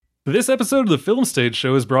This episode of the Film Stage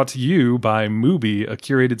Show is brought to you by Mubi, a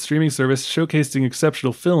curated streaming service showcasing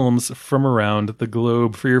exceptional films from around the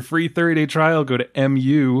globe. For your free 30-day trial, go to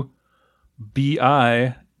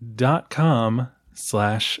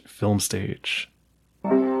mubi.com/filmstage.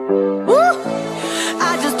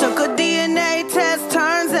 I just took a DNA test,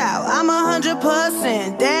 turns out I'm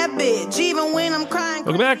 100% that bitch, even when I'm crying.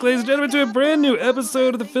 Welcome back, ladies and gentlemen, to a brand new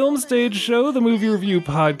episode of the Film Stage Show, the movie review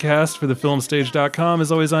podcast for thefilmstage.com.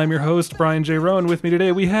 As always, I'm your host, Brian J. Rowan. With me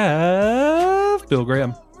today, we have Bill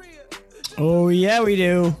Graham. Oh, yeah, we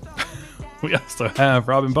do. We also have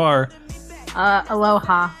Robin Barr.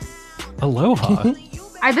 Aloha. Aloha?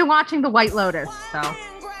 I've been watching The White Lotus, so.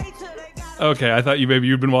 Okay, I thought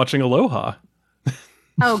you'd been watching Aloha.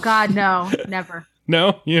 Oh, God, no. Never.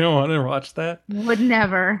 No? You don't want to watch that? Would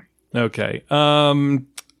never. Okay.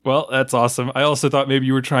 Well, that's awesome. I also thought maybe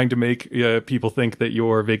you were trying to make people think that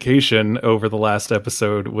your vacation over the last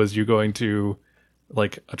episode was you going to,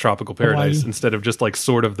 like, a tropical paradise Hawaii. instead of just, like,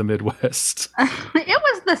 sort of the Midwest. It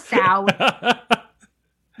was the South.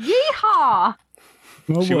 Yeehaw!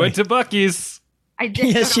 Oh, She boy. went to Buc-ee's. I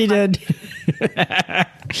did. Yes, she did.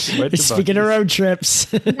 She went to Speaking of Buc-ee's. road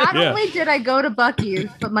trips. Not Yeah. only did I go to Buc-ee's,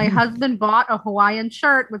 but my husband bought a Hawaiian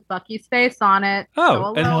shirt with Buc-ee's face on it.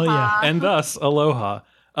 Oh, so and- Hell aloha. yeah. And thus, Aloha.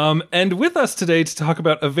 And with us today to talk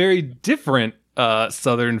about a very different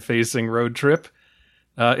southern-facing road trip,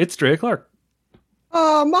 it's Drea Clark.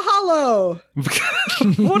 Mahalo.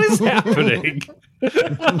 What is happening?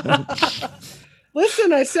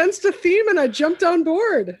 Listen, I sensed a theme and I jumped on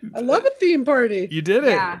board. I love a theme party. You did it.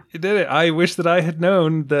 Yeah. You did it. I wish that I had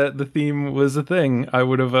known that the theme was a thing. I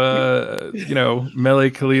would have, Mele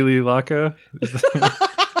Kalili Laka.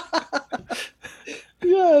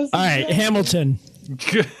 Yes. All right, Hamilton.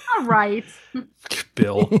 All right.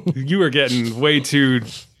 Bill, you are getting way too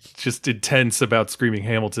just intense about screaming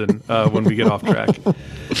Hamilton when we get off track.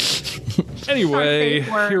 Anyway,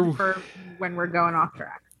 Our safe here. word for when we're going off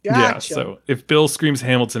track. Yeah, Gotcha. so if Bill screams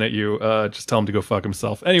Hamilton at you, just tell him to go fuck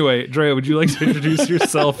himself. Anyway, Drea, would you like to introduce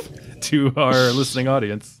yourself to our listening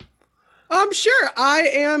audience? Sure. I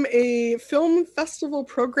am a film festival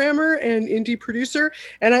programmer and indie producer,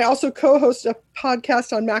 and I also co-host a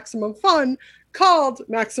podcast on Maximum Fun called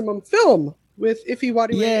Maximum Film with Ife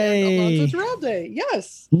Wadiwe Yay. and Alonso Duralde.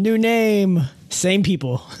 Yes. New name, same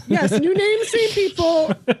people. Yes. New name, same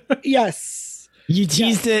people. Yes. You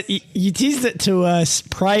teased it. You teased it to us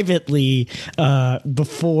privately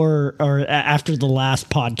before or after the last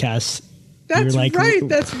podcast. That's like, right.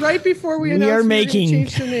 That's right before we we announced are we were gonna making-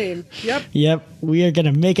 change the name. Yep. Yep, we are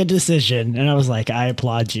gonna make a decision, and I was like, I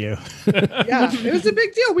applaud you. Yeah, it was a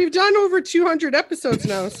big deal. We've done over 200 episodes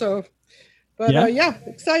now, so. But Yeah.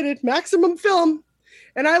 excited. Maximum Film,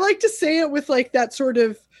 and I like to say it with like that sort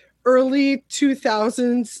of early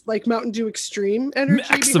 2000s like Mountain Dew Extreme energy.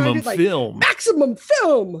 Maximum behind it, like, Film. Maximum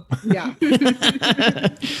Film. Yeah,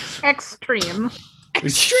 Extreme.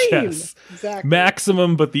 Extreme. Yes. Exactly.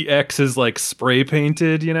 Maximum, but the X is like spray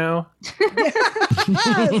painted, you know?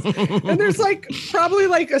 Yes. And there's like probably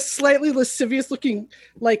like a slightly lascivious looking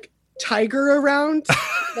like tiger around,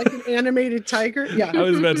 like an animated tiger. Yeah. I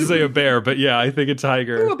was about to say a bear, but yeah, I think a Ooh,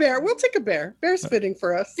 tiger. a bear. We'll take a bear. Bear's fitting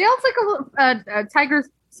for us. Feels like a tiger's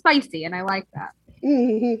spicy, and I like that.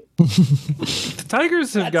 Mhm. The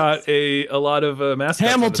Tigers have got a lot of mascots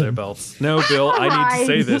under Hamilton. their belts. No, Bill, I need to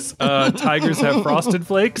say Right. this. Tigers have Frosted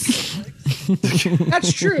Flakes.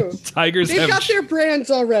 That's true. Tigers They've have... got their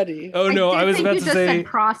brands already. Oh, no, I was think about you to just say... said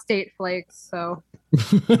prostate flakes, so.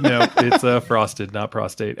 No, it's Frosted, not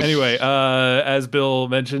prostate. Anyway, as Bill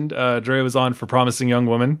mentioned, Drea was on for Promising Young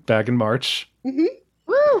Woman back in March. Mhm.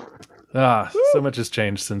 Woo! So much has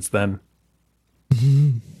changed since then.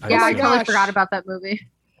 Yeah, I my totally gosh. forgot about that movie.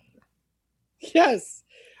 Yes.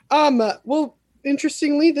 Well,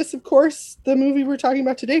 interestingly, this, of course, the movie we're talking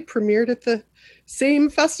about today premiered at the same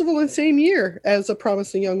festival and same year as A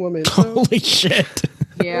Promising Young Woman. So Holy shit!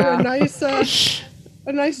 Yeah.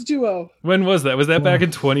 a nice duo. When was that? Was that back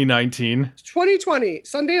in 2019? 2020,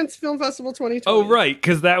 Sundance Film Festival 2020. Oh, right,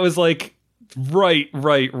 because that was like right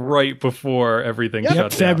before everything Yep.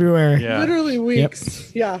 shut down. February. Yeah. Literally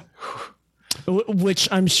weeks. Yeah. Which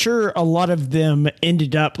I'm sure a lot of them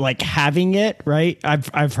ended up like having it, right?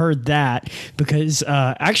 I've heard that because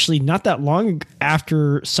actually not that long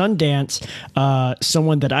after Sundance,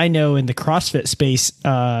 someone that I know in the CrossFit space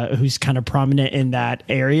who's kind of prominent in that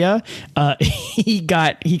area, he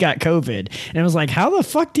got COVID, and I was like, how the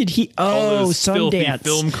fuck did he? All Oh, those filthy Sundance.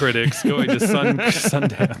 film critics going to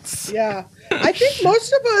Sundance. Yeah. I think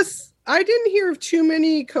most of us, I didn't hear of too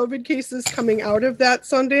many COVID cases coming out of that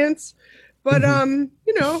Sundance. But,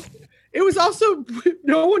 It was also,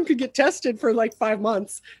 no one could get tested for like 5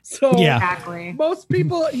 months. So Yeah. Exactly. most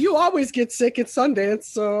people, you always get sick at Sundance.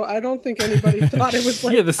 So I don't think anybody thought it was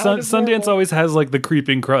like, Yeah, the Sundance normal. always has like the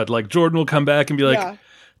creeping crud. Like Jordan will come back and be like, Yeah.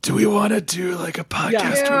 do we want to do like a podcast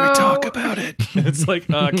Yeah. where we talk about it? It's like,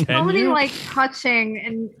 So can many you? like touching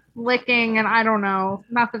and licking, and I don't know.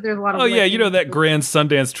 Not that there's a lot of. Oh yeah, you know licking. that grand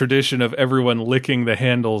Sundance tradition of everyone licking the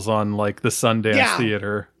handles on like the Sundance Yeah.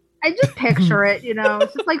 theater. I just picture it.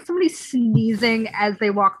 It's just like somebody sneezing as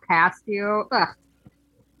they walk past you. Ugh.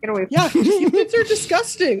 Get away from Yeah, kids are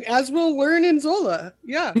disgusting, as we'll learn in Zola.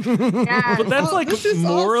 Yeah. Yeah. But that's Oh, like this is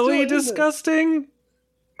all morally still in this. disgusting.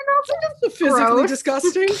 Physically Gross.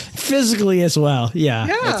 disgusting. Physically as well. Yeah.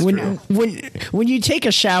 Yeah. That's When you take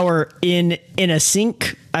a shower in a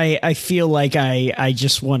sink, I feel like I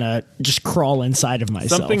just want to just crawl inside of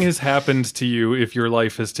myself. Something has happened to you if your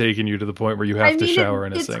life has taken you to the point where you have to shower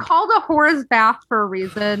in a it's sink. called a whore's bath for a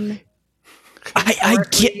reason. I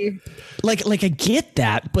get like I get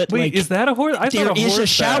that, but Wait, like is that a horse? I there thought is a horse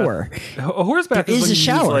shower. bath. A horse bath There is is when a you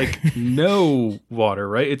shower. use like no water,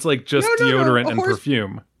 right? It's like just No, deodorant a and horse-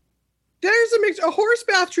 perfume. There's a mix. A horse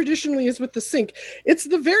bath traditionally is with the sink. It's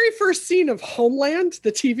the very first scene of Homeland,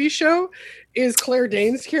 the TV show, is Claire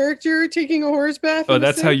Danes' character taking a horse bath. Oh, in the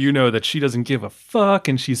that's how sink. you know that she doesn't give a fuck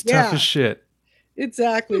and she's tough Yeah. as shit.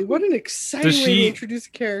 Exactly. What an exciting Does way she- to introduce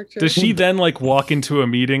a character. Does she then like walk into a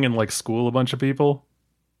meeting and like school a bunch of people?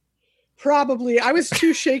 Probably. I was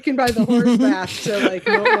too shaken by the horse bath to like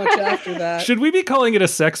know much after that. Should we be calling it a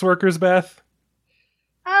sex worker's bath?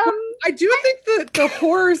 I do think that the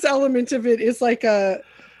horrors element of it is like a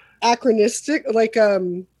acronistic, like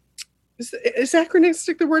is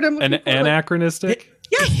acronistic the word I'm looking An for? anachronistic?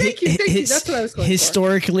 Yes, thank you. His- That's what I was going for.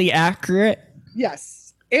 historically accurate.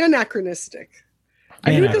 Yes, anachronistic.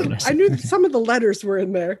 I knew some of the letters were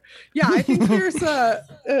in there. Yeah, I think there's a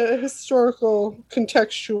historical,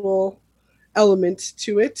 contextual element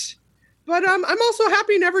to it. But I'm also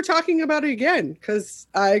happy never talking about it again because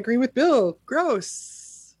I agree with Bill. Gross.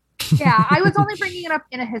 Yeah, I was only bringing it up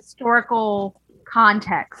in a historical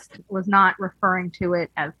context. Was not referring to it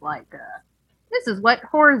as like, this is what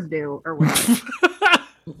whores do or whatever.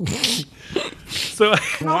 So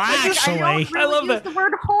Well, I actually, don't really I love use that. the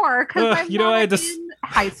word whore because I'm you know, not I had to in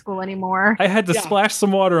high school anymore. I had to Yeah. splash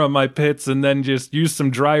some water on my pits and then just use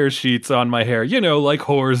some dryer sheets on my hair, like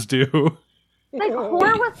whores do. Like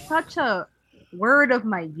whore was such a word of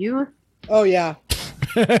my youth Oh yeah.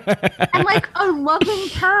 and like a loving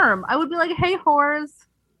term. I would be like, "Hey, whores."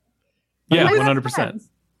 Yeah, Like, 100%. friends.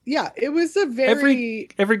 Yeah, it was a very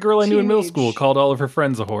Every girl I knew in middle Teenage. school called all of her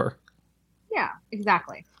friends a whore. Yeah,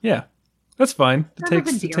 exactly. Yeah, that's fine. It Term of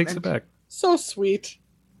takes it endearment. back. so sweet.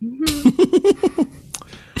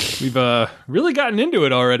 We've really gotten into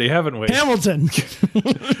it already, haven't we? Hamilton.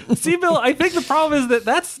 See, Bill, I think the problem is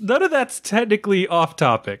that none of that's technically off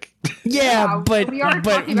topic. Yeah, but we are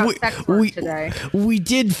talking about sex work today. we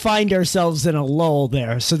did find ourselves in a lull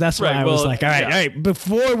there, so that's why Right, I was well, like, all yeah. right,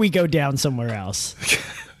 before we go down somewhere else.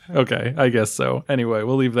 Okay, I guess so. Anyway,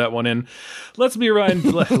 we'll leave that one in. let me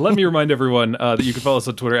remind everyone that you can follow us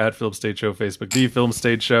on Twitter at Film Stage Show, Facebook, The Film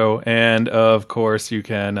Stage Show, and of course, you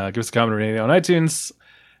can give us a comment or rating on iTunes,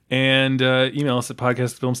 and email us at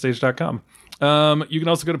podcast@filmstage.com. You can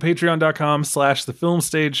also go to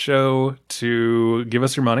patreon.com/thefilmstageshow to give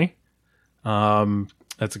us your money.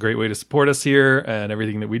 That's a great way to support us here and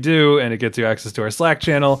everything that we do, and it gets you access to our Slack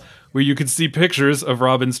channel where you can see pictures of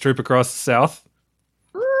Robin's trip across the South,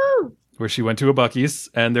 Woo! where she went to a Buc-ee's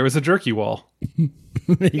and there was a jerky wall.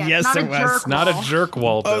 Yes, not it a was. jerk Not a wall. jerk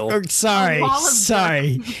wall, Bill. Oh, sorry, A wall of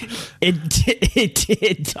sorry.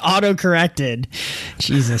 It auto corrected.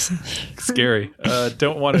 Jesus. Scary.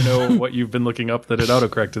 Don't want to know what you've been looking up that it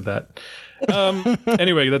autocorrected that.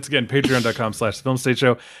 Anyway, that's again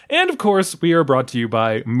patreon.com/filmstateshow. And of course, we are brought to you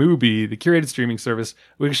by Mubi, the curated streaming service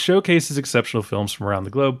which showcases exceptional films from around the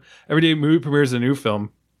globe. Every day, Mubi premieres a new film.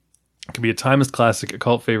 It can be a timeless classic, a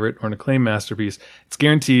cult favorite, or an acclaimed masterpiece. It's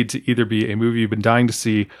guaranteed to either be a movie you've been dying to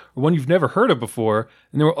see or one you've never heard of before,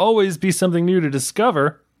 and there will always be something new to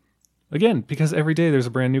discover. Again, because every day there's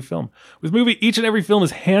a brand new film. With Mubi, each and every film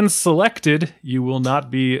is hand-selected. You will not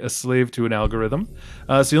be a slave to an algorithm.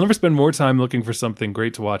 So you'll never spend more time looking for something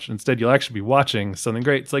great to watch. Instead, you'll actually be watching something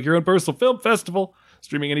great. It's like your own personal film festival,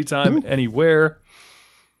 streaming anytime, anywhere.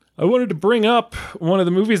 I wanted to bring up one of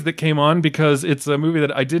the movies that came on because it's a movie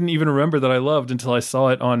that I didn't even remember that I loved until I saw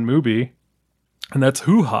it on Mubi, and that's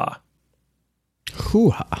Hoo-Ha.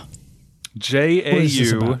 Hoo-ha.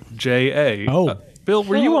 Jauja. Oh. Bill,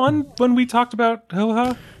 were you on when we talked about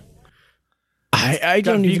Hoo-Ha? I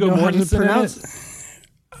don't Viggo even know how to Mortensen in pronounce it?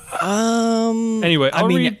 Anyway,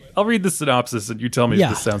 I'll read the synopsis and you tell me if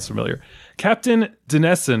this sounds familiar. Captain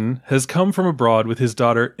Denesen has come from abroad with his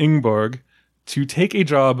daughter Ingeborg to take a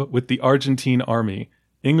job with the Argentine army.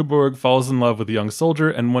 Ingeborg falls in love with a young soldier,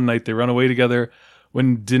 and one night they run away together.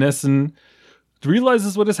 When Denesen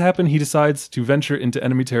realizes what has happened, he decides to venture into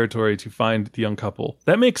enemy territory to find the young couple.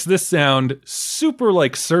 That makes this sound super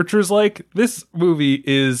like Searchers-like. This movie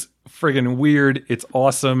is friggin' weird. It's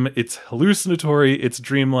awesome. It's hallucinatory. It's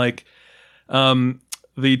dreamlike.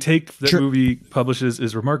 The take that movie publishes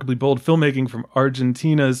is remarkably bold filmmaking from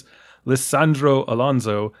Argentina's Lisandro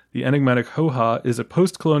Alonso. The enigmatic hoo-ha is a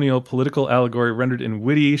post-colonial political allegory rendered in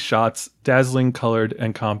witty shots, dazzling, colored,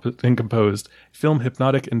 and composed. Film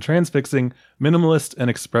hypnotic and transfixing, minimalist and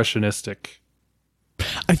expressionistic.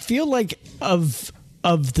 I feel like of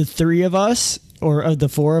the three of us, or of the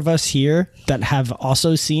four of us here that have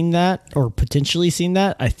also seen that or potentially seen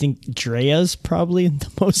that, I think Drea's probably the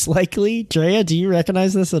most likely. Drea, do you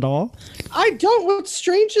recognize this at all? I don't. What's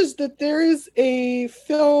strange is that there is a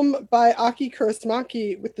film by Aki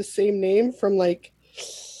Kaurismäki with the same name from like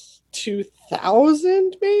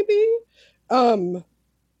 2000 maybe.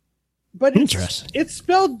 But it's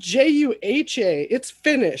spelled Juha. It's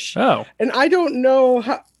Finnish. Oh. And I don't know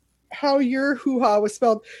how your hoo-ha was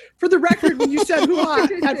spelled. For the record, when you said hoo-ha,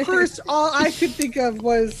 at first all I could think of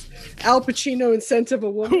was Al Pacino in Scent of a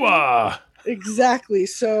Woman. Hoo-ha! Exactly.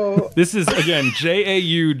 So this is again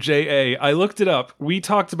Jauja. I looked it up. We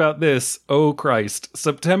talked about this. Oh Christ!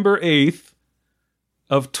 September 8th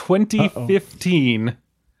of 2015.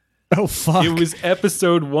 Oh fuck! It was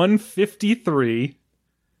episode 153.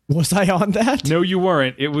 Was I on that? No, you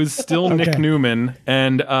weren't. It was still Nick Newman,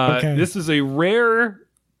 and this is a rare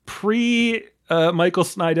pre-Michael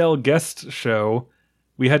Snydell guest show.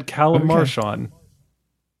 We had Callum Marsh on.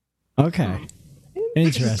 Okay.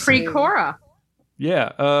 Interesting. Pre-Cora.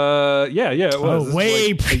 Yeah. It was. Oh,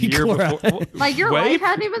 way pre-Cora. Like your life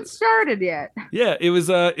hadn't even started yet. Yeah, it was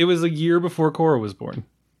a year before Cora was born.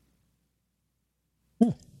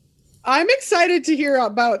 I'm excited to hear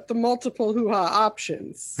about the multiple hoo-ha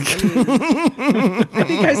options. I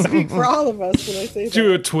think I speak for all of us when I say that.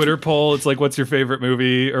 Do a Twitter poll. It's like, what's your favorite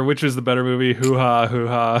movie? Or which is the better movie? Hoo-ha,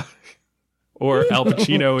 hoo-ha. Or Al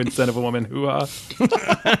Pacino in Scent of a Woman, hoo-ha.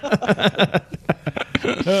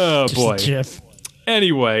 Oh, boy.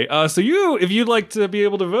 Anyway, so if you'd like to be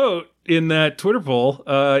able to vote in that Twitter poll,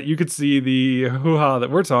 you could see the hoo-ha that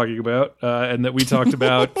we're talking about and that we talked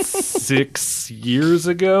about 6 years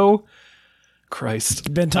ago.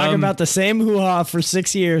 Christ. Been talking about the same hoo-ha for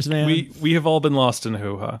 6 years, man. We have all been lost in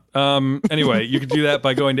hoo-ha. Anyway, you can do that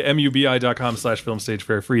by going to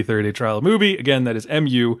mubi.com/filmstagefair, free 30-day trial of Mubi. Again, that is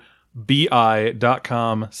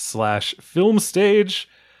mubi.com/filmstage.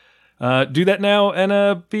 Do that now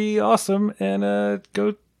and be awesome and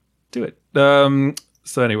go do it.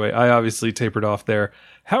 So anyway, I obviously tapered off there.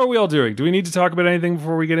 How are we all doing? Do we need to talk about anything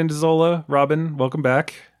before we get into Zola? Robin, welcome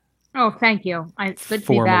back. Oh, thank you. It's good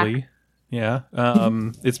to be back. Yeah.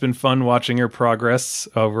 It's been fun watching your progress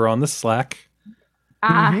over on the Slack.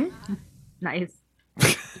 Nice.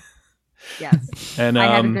 Yes. And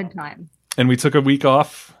I had a good time. And we took a week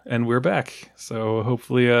off, and we're back. So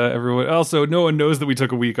hopefully everyone... Also, no one knows that we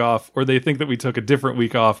took a week off, or they think that we took a different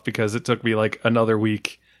week off because it took me like another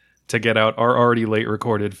week to get out our already late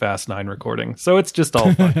recorded Fast 9 recording. So it's just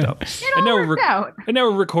all fucked up. And now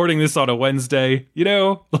we're recording this on a Wednesday. You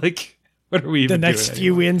know, like, what are we even doing? The next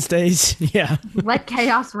few Wednesdays. Yeah. Let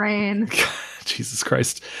chaos reign. Jesus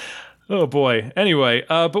Christ. Oh, boy. Anyway,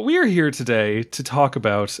 but we are here today to talk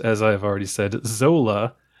about, as I've already said,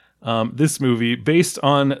 Zola. This movie, based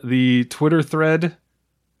on the Twitter thread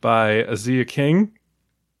by Azia King.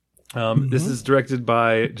 This is directed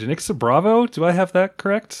by Janixa Bravo. Do I have that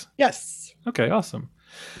correct? Yes. Okay, awesome.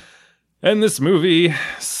 And this movie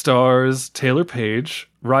stars Taylor Page,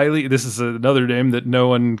 Riley. This is another name that no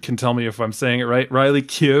one can tell me if I'm saying it right. Riley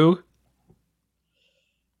Keough.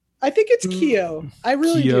 I think it's Keough. I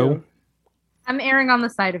really do. I'm erring on the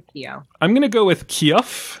side of Keough. I'm going to go with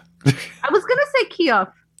Keough. I was going to say Keough.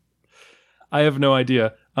 I have no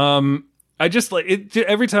idea. I just like it.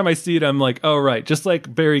 Every time I see it, I'm like, oh, right. Just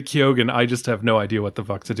like Barry Keoghan, I just have no idea what the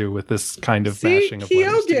fuck to do with this kind of mashing of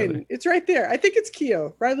letters together. It's right there. I think it's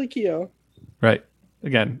Keough. Riley Keough. Right.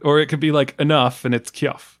 Again. Or it could be like enough and it's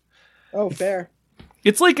Keough. Oh, fair.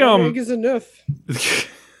 It's like, big is enough.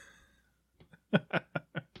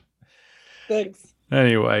 Thanks.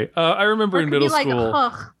 Anyway, I remember in middle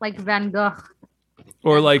school. Like Van Gogh.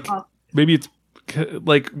 Or like, maybe it's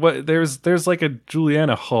like what there's like a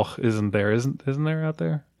Juliana Hoch, isn't there out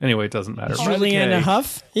there? Anyway, it doesn't matter. Juliana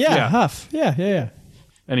Huff? Yeah, Huff. Yeah.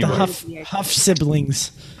 Anyway, the Huff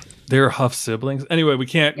siblings. They're Huff siblings. Anyway, we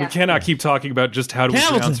cannot keep talking about just how do we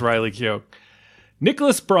pronounce Riley Keough.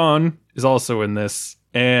 Nicholas Braun is also in this,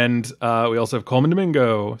 and we also have Coleman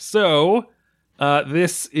Domingo. So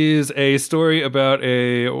this is a story about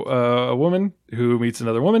a woman who meets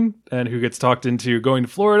another woman and who gets talked into going to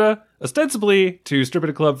Florida, ostensibly to strip at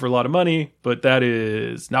a club for a lot of money, but that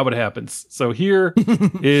is not what happens. So here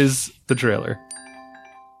is the trailer.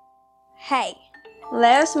 Hey,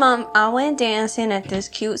 last month I went dancing at this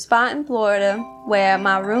cute spot in Florida where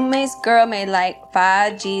my roommate's girl made like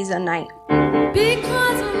 5 G's a night.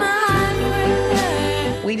 Because of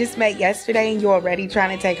my We just met yesterday and you're already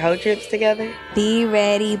trying to take her trips together? Be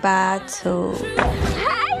ready by 2.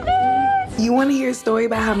 You want to hear a story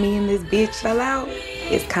about how me and this bitch fell out?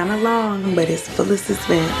 It's kind of long, but it's full of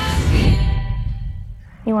suspense.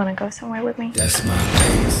 You want to go somewhere with me? That's my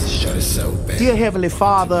face. Shut it so bad. Dear Heavenly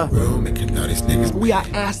Father, niggas. we are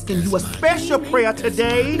asking you a special prayer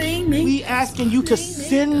today. We asking you to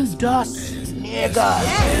send us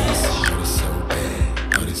niggas.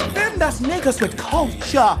 Send us niggas with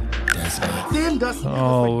culture. Send us.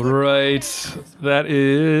 All right. That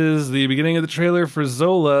is the beginning of the trailer for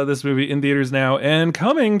Zola. This movie in theaters now and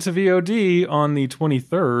coming to VOD on the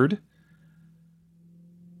 23rd.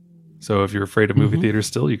 So if you're afraid of movie theaters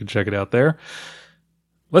still, you can check it out there.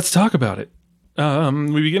 Let's talk about it.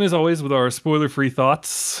 We begin, as always, with our spoiler-free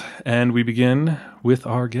thoughts, and we begin with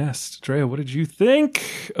our guest. Drea, what did you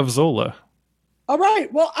think of Zola? All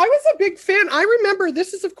right. Well, I was a big fan. I remember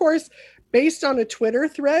this is, of course, based on a Twitter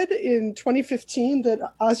thread in 2015 that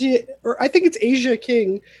Asia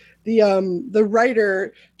King, the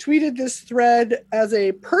writer, tweeted this thread as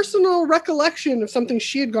a personal recollection of something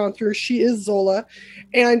she had gone through. She is Zola.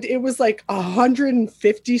 And it was like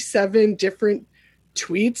 157 different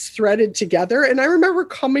tweets threaded together. And I remember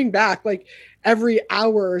coming back like every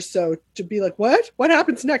hour or so to be like, what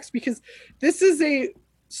happens next? Because this is a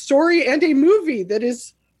story and a movie that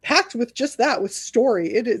is packed with just that, with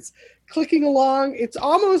story. It is clicking along. It's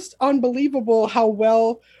almost unbelievable how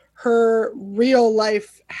well her real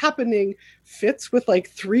life happening fits with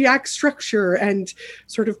like 3-act structure and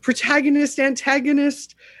sort of protagonist,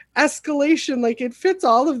 antagonist, escalation. Like it fits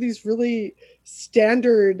all of these really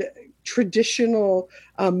standard traditional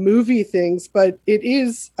movie things, but it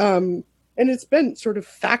is and it's been sort of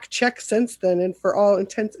fact checked since then, and for all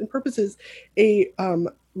intents and purposes a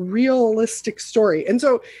realistic story. And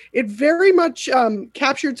so it very much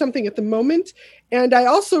captured something at the moment. And I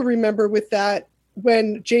also remember with that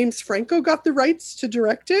when James Franco got the rights to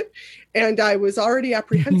direct it, and I was already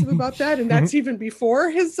apprehensive about that, and that's even before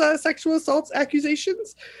his sexual assault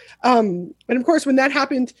accusations. And of course, when that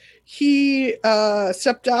happened, he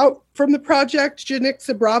stepped out from the project.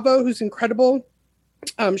 Janixa Bravo, who's incredible.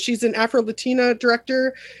 She's an Afro-Latina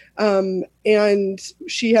director, and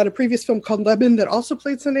she had a previous film called Lebanon that also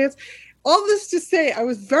played Sundance. All this to say, I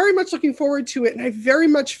was very much looking forward to it, and I very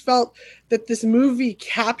much felt that this movie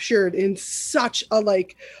captured in such a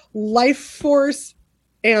like life force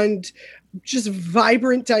and just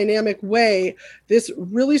vibrant, dynamic way this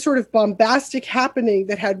really sort of bombastic happening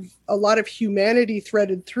that had a lot of humanity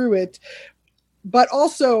threaded through it, but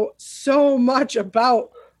also so much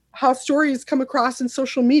about how stories come across in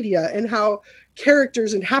social media and how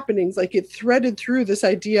characters and happenings, like it threaded through this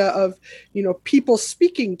idea of, you know, people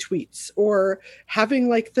speaking tweets or having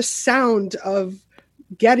like the sound of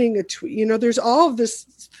getting a tweet. You know, there's all of this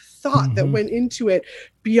thought that went into it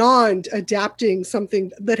beyond adapting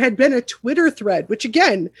something that had been a Twitter thread, which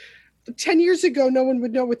again, 10 years ago, no one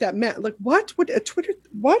would know what that meant. Like, what would a Twitter,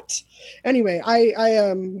 what? Anyway,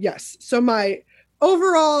 yes. So my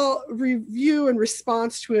overall review and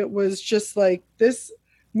response to it was just like, this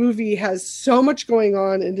movie has so much going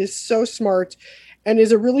on and is so smart and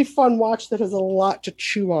is a really fun watch that has a lot to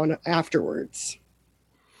chew on afterwards.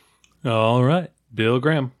 All right. Bill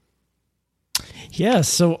Graham. Yeah,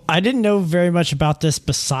 so I didn't know very much about this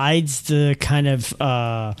besides the kind of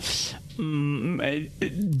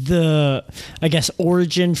the, I guess,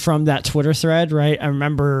 origin from that Twitter thread, right? I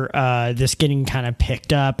remember this getting kind of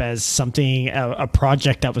picked up as something, a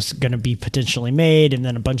project that was going to be potentially made, and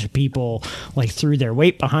then a bunch of people like threw their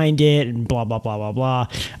weight behind it and blah, blah, blah, blah,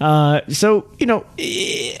 blah. So, you know,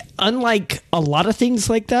 unlike a lot of things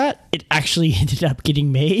like that, it actually ended up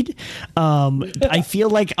getting made. I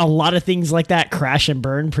feel like a lot of things like that crash and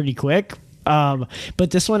burn pretty quick. But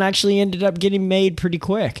this one actually ended up getting made pretty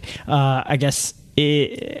quick, I guess.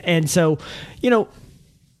 And so, you know,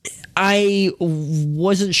 I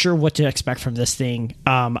wasn't sure what to expect from this thing.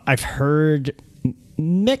 I've heard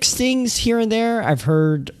mixed things here and there. I've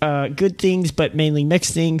heard good things, but mainly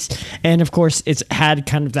mixed things. And of course, it's had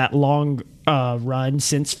kind of that long run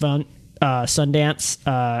since Sundance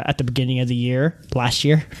at the beginning of the year last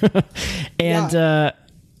year. And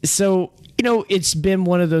so, you know, it's been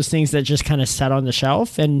one of those things that just kind of sat on the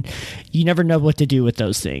shelf, and you never know what to do with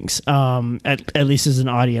those things. At least as an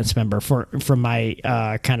audience member from my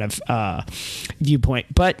kind of viewpoint.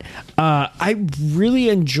 But I really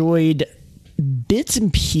enjoyed bits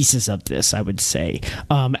and pieces of this, I would say.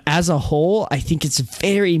 As a whole, I think it's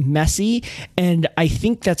very messy, and I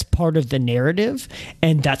think that's part of the narrative,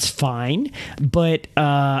 and that's fine. But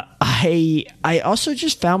I also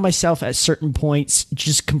just found myself at certain points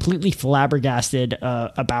just completely flabbergasted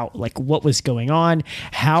about like what was going on,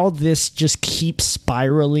 how this just keeps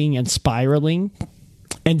spiraling and spiraling.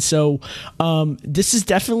 And so this is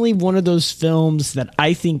definitely one of those films that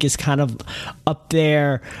I think is kind of up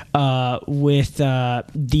there with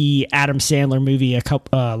the Adam Sandler movie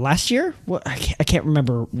last year. What I can't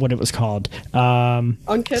remember what it was called.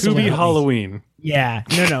 Uncut Gems. Halloween. Yeah,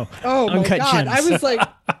 no. Oh Uncut my God. Gems. I was like,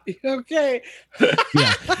 okay.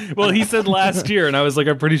 Yeah. Well, he said last year, and I was like,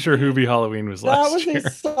 I'm pretty sure Hoobie Halloween was last year. That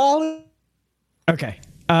was a solid. Okay.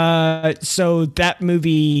 So that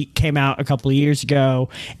movie came out a couple of years ago,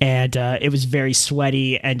 and it was very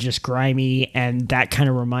sweaty and just grimy, and that kind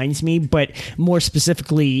of reminds me. But more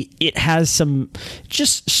specifically, it has some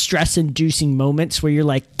just stress-inducing moments where you're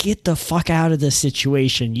like, get the fuck out of this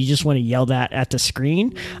situation. You just want to yell that at the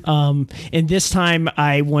screen. And this time,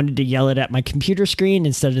 I wanted to yell it at my computer screen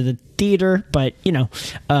instead of the theater, but you know,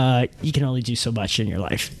 you can only do so much in your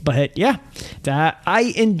life. But yeah, that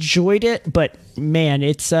I enjoyed it, but man,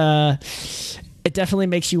 it definitely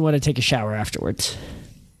makes you want to take a shower afterwards.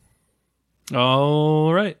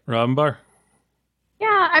 All right, Robin Barr.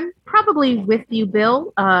 Yeah, I'm probably with you,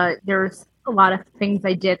 Bill. There's a lot of things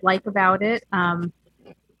I did like about it, and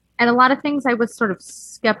a lot of things I was sort of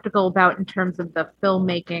skeptical about in terms of the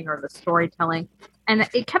filmmaking or the storytelling. And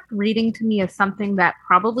it kept reading to me as something that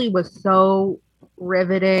probably was so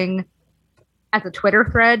riveting as a Twitter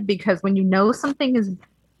thread, because when you know something is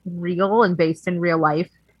real and based in real life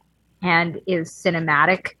and is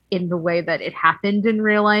cinematic in the way that it happened in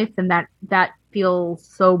real life, and that feels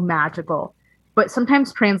so magical. But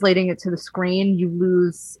sometimes translating it to the screen, you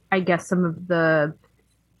lose, I guess, some of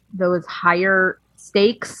those higher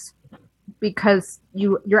stakes, because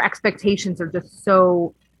your expectations are just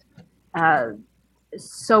so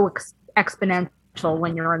exponential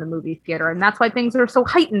when you're in a movie theater. And that's why things are so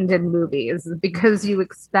heightened in movies, because you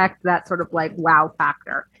expect that sort of like wow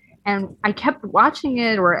factor. And I kept watching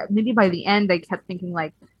it, or maybe by the end I kept thinking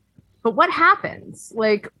like, but what happens?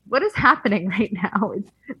 Like, what is happening right now?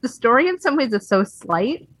 The story in some ways is so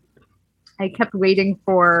slight. I kept waiting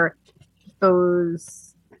for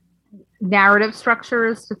those narrative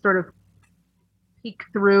structures to sort of peek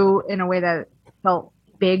through in a way that felt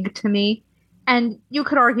big to me. And you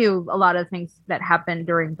could argue a lot of things that happen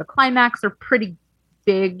during the climax are pretty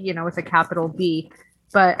big, you know, with a capital B.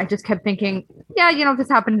 But I just kept thinking, yeah, you know, if this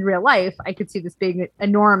happened in real life, I could see this being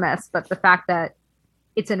enormous. But the fact that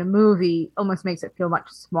it's in a movie almost makes it feel much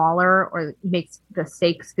smaller, or makes the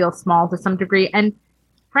stakes feel small to some degree. And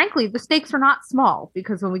frankly, the stakes are not small,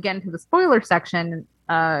 because when we get into the spoiler section,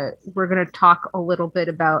 we're going to talk a little bit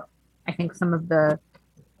about, I think, some of the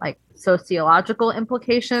like sociological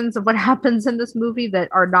implications of what happens in this movie that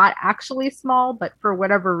are not actually small, but for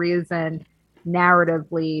whatever reason,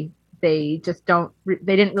 narratively, they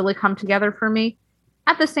didn't really come together for me.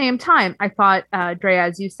 At the same time, I thought, Drea,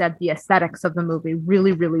 as you said, the aesthetics of the movie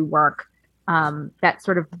really, really work. That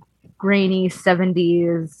sort of grainy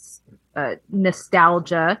 70s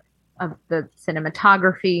nostalgia of the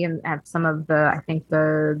cinematography and some of the, I think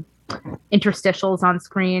the interstitials on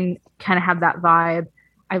screen kind of have that vibe.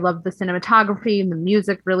 I love the cinematography, and the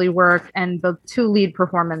music really worked, and the two lead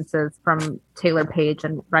performances from Taylor Page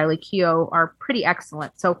and Riley Keough are pretty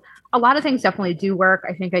excellent. So a lot of things definitely do work.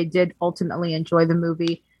 I think I did ultimately enjoy the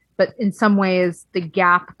movie, but in some ways the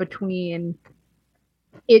gap between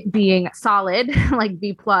it being solid, like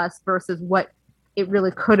B+, versus what it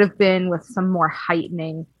really could have been with some more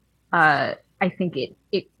heightening, I think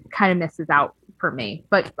it kind of misses out for me.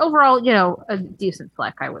 But overall, you know, a decent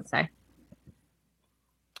flick, I would say.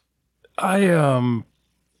 I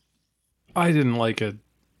didn't like a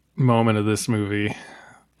moment of this movie.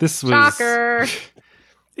 This was shocker.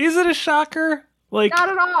 Is it a shocker? Like, not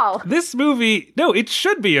at all. This movie, no, it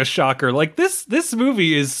should be a shocker. Like this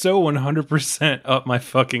movie is so 100% up my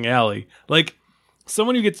fucking alley. Like,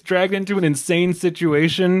 someone who gets dragged into an insane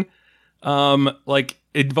situation, like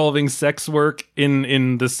involving sex work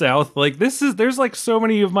in the South. Like, there's like so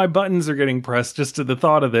many of my buttons are getting pressed just to the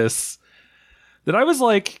thought of this, that I was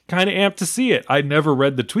like kind of amped to see it. I'd never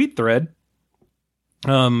read the tweet thread,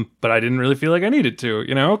 But I didn't really feel like I needed to,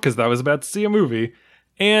 because I was about to see a movie.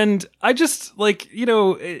 And I just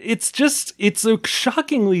it's a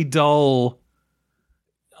shockingly dull,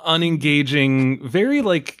 unengaging, very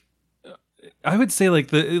I would say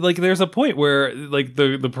there's a point where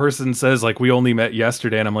the person says we only met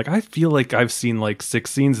yesterday, and I'm like, I feel like I've seen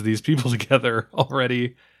 6 scenes of these people together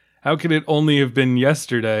already. How could it only have been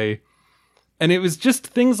yesterday? And it was just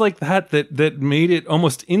things like that made it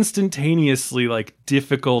almost instantaneously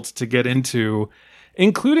difficult to get into,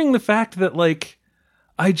 including the fact that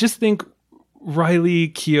I just think Riley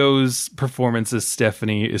Keough's performance as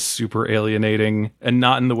Stephanie is super alienating, and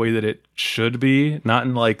not in the way that it should be, not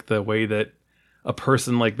in the way that a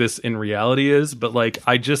person like this in reality is, but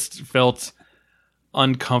I just felt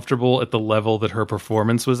uncomfortable at the level that her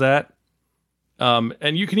performance was at.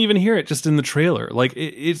 And you can even hear it just in the trailer.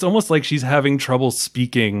 It's almost like she's having trouble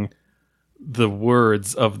speaking the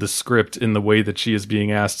words of the script in the way that she is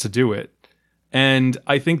being asked to do it. And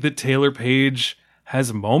I think that Taylor Page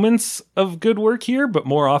has moments of good work here, but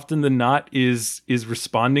more often than not is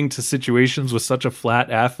responding to situations with such a flat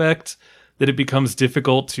affect that it becomes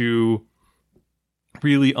difficult to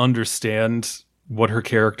really understand what her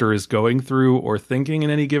character is going through or thinking in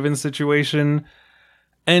any given situation.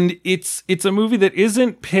 And it's a movie that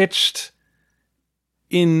isn't pitched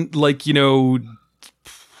in that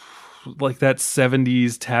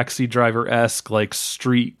 70s Taxi Driver-esque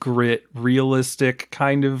street grit realistic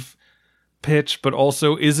kind of pitch, but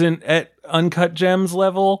also isn't at Uncut Gems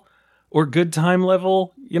level or Good Time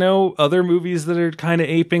level. Other movies that are kind of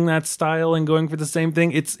aping that style and going for the same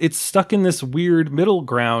thing. It's stuck in this weird middle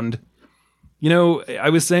ground. I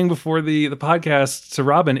was saying before the podcast to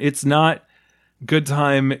Robin, it's not Good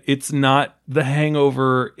Time, it's not The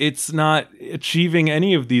Hangover, it's not achieving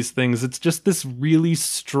any of these things. It's just this really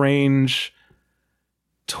strange,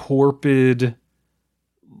 torpid,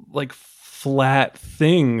 flat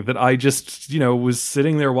thing that I just, was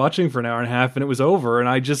sitting there watching for an hour and a half, and it was over, and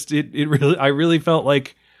I really felt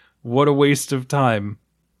like, what a waste of time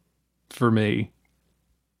for me.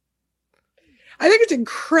 I think it's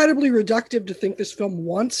incredibly reductive to think this film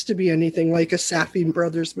wants to be anything like a Safdie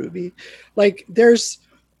Brothers movie. To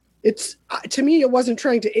me, it wasn't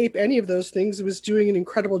trying to ape any of those things. It was doing an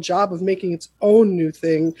incredible job of making its own new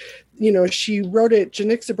thing. She wrote it,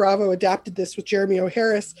 Janixa Bravo adapted this with Jeremy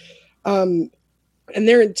O'Harris. And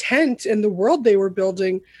their intent and the world they were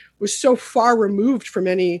building was so far removed from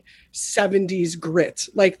any 70s grit.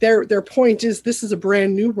 Their point is, this is a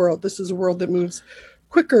brand new world. This is a world that moves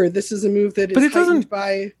quicker. This is a move that is heightened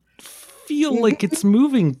by... feel like it's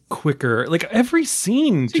moving quicker. Every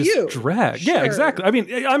scene just drags. Sure. Yeah, exactly. I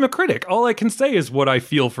mean, I'm a critic. All I can say is what I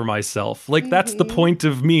feel for myself. That's the point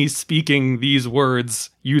of me speaking these words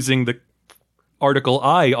using the article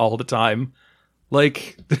I all the time.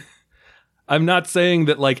 I'm not saying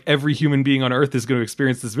that every human being on Earth is going to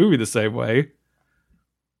experience this movie the same way.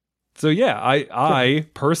 So yeah, I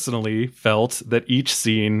personally felt that each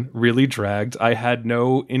scene really dragged. I had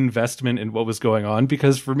no investment in what was going on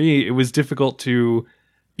because for me, it was difficult to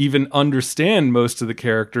even understand most of the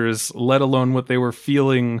characters, let alone what they were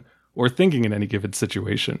feeling or thinking in any given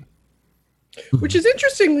situation. Which is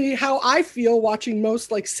interestingly how I feel watching most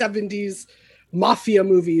 70s mafia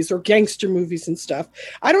movies or gangster movies and stuff.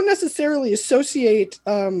 I don't necessarily associate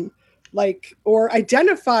or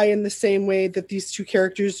identify in the same way that these two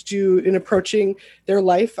characters do in approaching their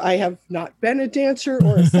life. I have not been a dancer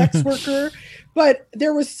or a sex worker, but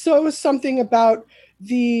there was something about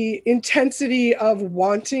the intensity of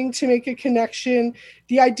wanting to make a connection,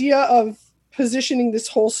 the idea of positioning this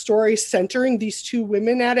whole story, centering these two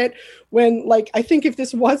women at it, when I think if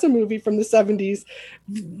this was a movie from the 70s,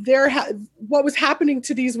 what was happening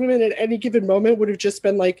to these women at any given moment would have just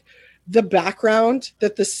been the background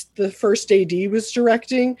that the first AD was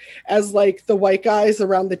directing, as the white guys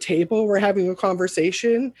around the table were having a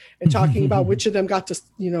conversation and talking about which of them got to,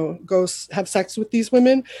 go have sex with these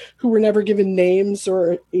women who were never given names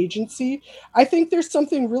or agency. I think there's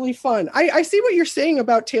something really fun. I see what you're saying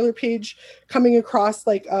about Taylor Page coming across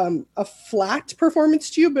a flat performance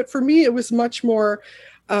to you, but for me, it was much more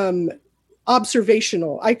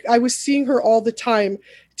observational. I was seeing her all the time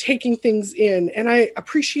taking things in, and I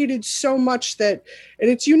appreciated so much that, and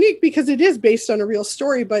it's unique because it is based on a real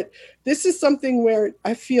story, but this is something where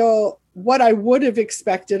I feel what I would have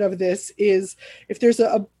expected of this is if there's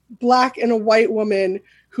a Black and a white woman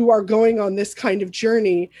who are going on this kind of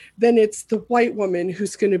journey, then it's the white woman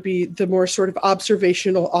who's going to be the more sort of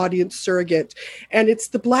observational audience surrogate, and it's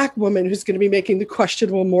the Black woman who's going to be making the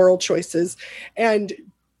questionable moral choices. And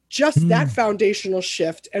just that foundational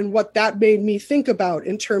shift and what that made me think about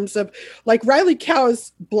in terms of like Riley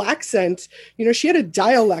Cow's black scent. You know, she had a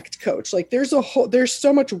dialect coach. Like there's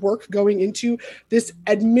so much work going into this.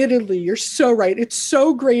 Admittedly, you're so right. It's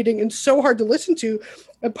so grating and so hard to listen to.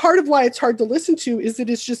 And part of why it's hard to listen to is that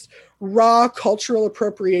it's just raw cultural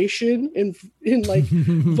appropriation in like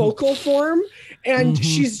vocal form. And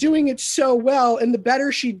she's doing it so well. And the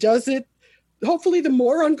better she does it, hopefully the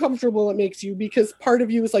more uncomfortable it makes you, because part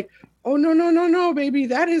of you is like, oh, no, baby,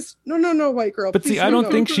 that is no, white girl. But see, I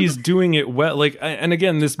don't think she's doing it well. Like, and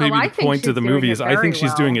again, this may be the point to the movie is I think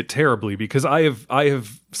she's doing it terribly, because I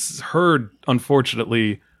have heard,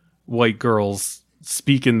 unfortunately, white girls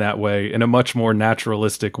speak in that way, in a much more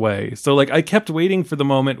naturalistic way. So like, I kept waiting for the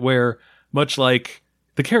moment where, much like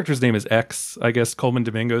the character's name is X, I guess, Coleman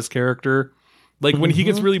Domingo's character, like when he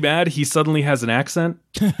gets really mad, he suddenly has an accent.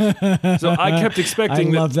 So I kept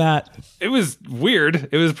expecting. I love that. It was weird.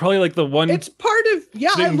 It was probably like the one. It's part of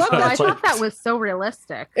I love that. I thought that was so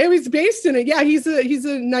realistic. It was based in it. Yeah, he's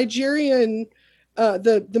a Nigerian.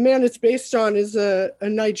 The man it's based on is a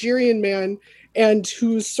Nigerian man, and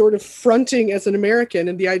who's sort of fronting as an American,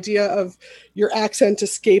 and the idea of your accent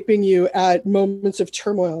escaping you at moments of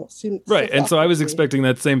turmoil. Right, and so I was expecting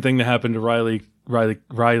that same thing to happen to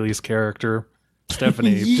Riley's character.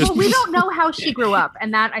 Stephanie. Well, we don't know how she grew up,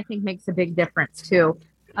 and that I think makes a big difference too.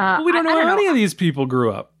 Well, we don't know how any of these people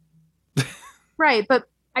grew up. Right, but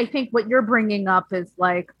I think what you're bringing up is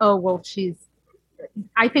like, oh, well,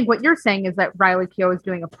 I think what you're saying is that Riley Keough is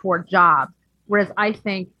doing a poor job, whereas I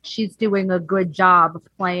think she's doing a good job of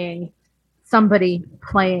playing somebody,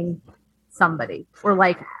 or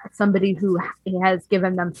like somebody who has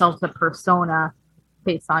given themselves a persona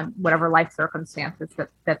based on whatever life circumstances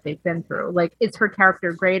that they've been through. Like, is her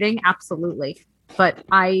character grating? Absolutely. But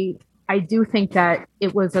I do think that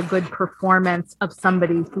it was a good performance of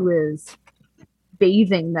somebody who is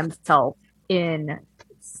bathing themselves in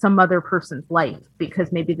some other person's life,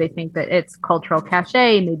 because maybe they think that it's cultural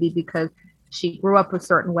cachet, maybe because she grew up a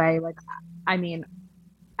certain way. Like, I mean,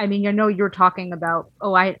 you're talking about,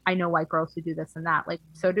 oh, I know white girls who do this and that. Like,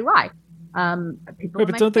 so do I. People,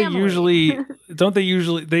 but don't they usually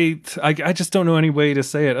I just don't know any way to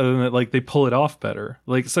say it other than that, like, they pull it off better.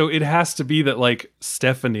 Like, so it has to be that like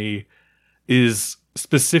Stephanie is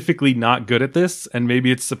specifically not good at this, and maybe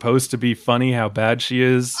it's supposed to be funny how bad she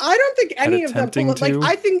is. I don't think any of them pull it.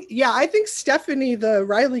 Like, I think Stephanie, the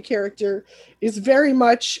Riley character, is very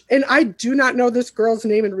much, and I do not know this girl's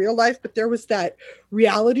name in real life, but there was that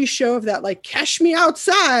reality show of that, like, Cash Me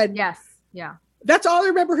Outside. Yes. Yeah. That's all I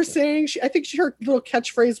remember her saying. I think her little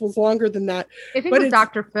catchphrase was longer than that. I think it was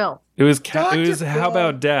Dr. Phil. It was How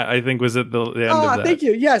About Dat, I think, was at the end of that. Thank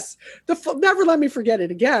you. Yes. Never let me forget it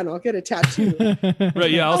again. I'll get a tattoo. Right,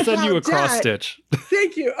 yeah, I'll send you a cross stitch.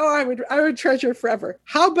 Thank you. Oh, I would treasure it forever.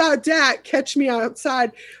 How About Dat? Catch Me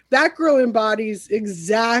Outside. That girl embodies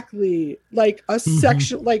exactly like a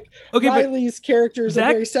sexual, like, okay, Riley's characters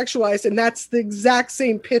are very sexualized, and that's the exact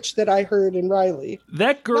same pitch that I heard in Riley.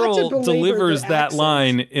 That girl delivers that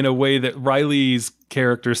line in a way that Riley's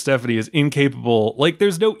character Stephanie is incapable. Like,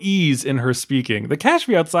 there's no ease in her speaking. The Cash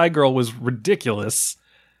Me Outside girl was ridiculous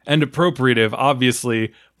and appropriative,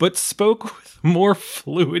 obviously, but spoke with more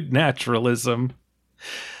fluid naturalism.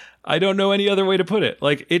 I don't know any other way to put it.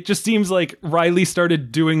 Like, it just seems like Riley started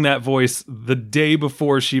doing that voice the day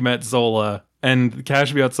before she met Zola, and the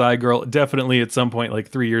Cash Me Outside girl definitely at some point, like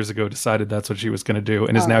 3 years ago, decided that's what she was going to do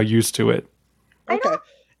and is now used to it. Okay.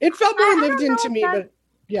 It felt more lived into me, but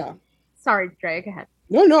yeah. Sorry, Drea, go ahead.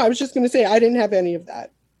 No, I was just going to say I didn't have any of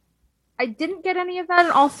that. I didn't get any of that.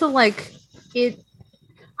 And also, like,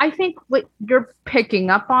 I think what you're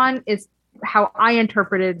picking up on is how I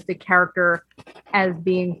interpreted the character as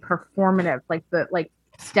being performative, like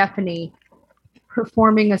Stephanie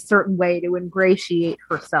performing a certain way to ingratiate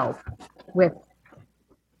herself with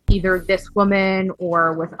either this woman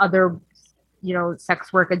or with other,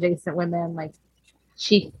 sex work adjacent women. Like,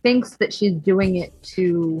 she thinks that she's doing it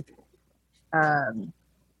to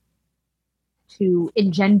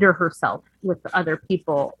engender herself with other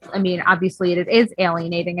people. I mean, obviously it is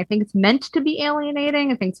alienating. I think it's meant to be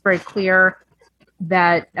alienating. I think it's very clear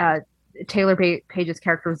that Taylor Page's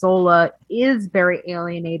character Zola is very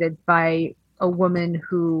alienated by a woman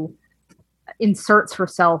who inserts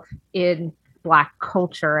herself in Black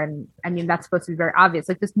culture. And I mean, that's supposed to be very obvious.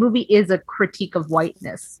 Like, this movie is a critique of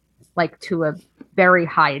whiteness, like, to a very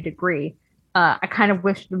high degree. I kind of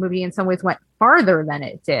wish the movie in some ways went farther than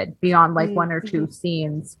it did, beyond like one or two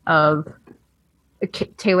scenes of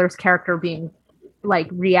Taylor's character being like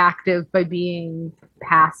reactive by being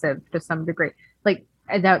passive to some degree. Like,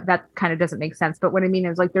 that kind of doesn't make sense. But what I mean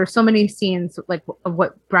is, like, there's so many scenes like of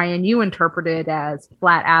what Brian, you interpreted as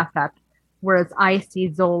flat affect, whereas I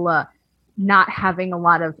see Zola not having a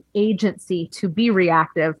lot of agency to be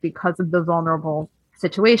reactive because of the vulnerable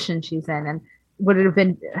situation she's in. And would it have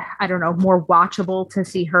been, I don't know, more watchable to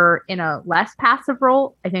see her in a less passive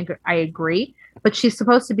role? I think I agree. But she's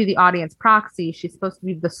supposed to be the audience proxy. She's supposed to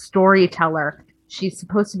be the storyteller. She's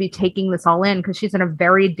supposed to be taking this all in because she's in a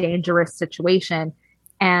very dangerous situation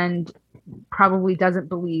and probably doesn't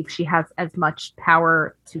believe she has as much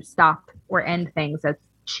power to stop or end things as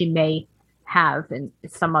she may have in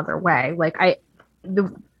some other way. Like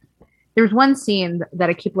there's one scene that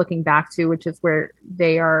I keep looking back to, which is where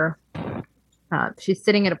they are, she's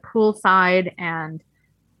sitting at a poolside and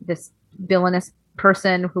this villainous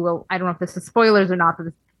person who I don't know if this is spoilers or not, but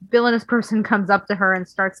this villainous person comes up to her and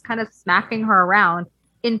starts kind of smacking her around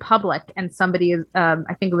in public. And somebody is,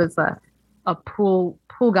 I think it was a pool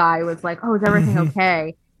guy was like, "Oh, is everything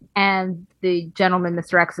okay?" And the gentleman,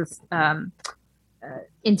 Mr. X, is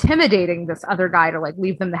intimidating this other guy to like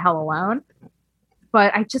leave them the hell alone.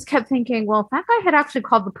 But I just kept thinking, well, if that guy had actually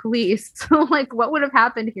called the police, like what would have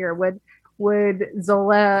happened here? Would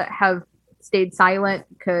Zola have stayed silent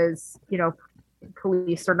because, you know,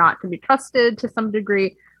 police are not to be trusted to some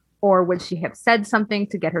degree, or would she have said something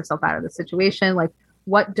to get herself out of the situation? Like,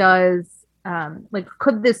 what does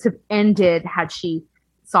could this have ended had she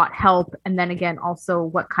sought help? And then again, also,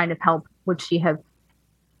 what kind of help would she have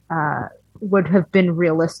would have been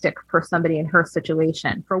realistic for somebody in her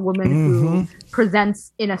situation, for a woman who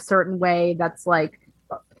presents in a certain way that's like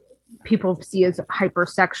people see as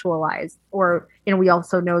hypersexualized, or, you know, we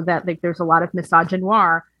also know that like there's a lot of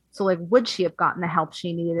misogynoir. So like, would she have gotten the help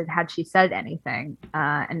she needed had she said anything?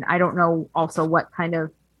 And I don't know also what kind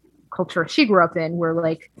of culture she grew up in where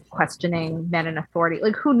like questioning men in authority,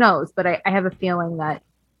 like who knows? But I have a feeling that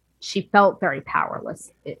she felt very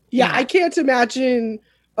powerless. I can't imagine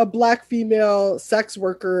a Black female sex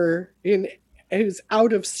worker who's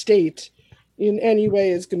out of state in any way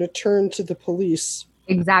is going to turn to the police.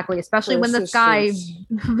 Exactly, especially when this guy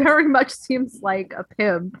very much seems like a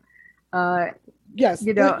pimp. Yes,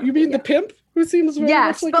 you know, you mean the pimp who seems very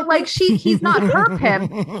much like but like he's not her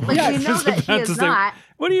pimp. Like we know that he is not.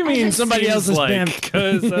 What do you mean somebody else's pimp?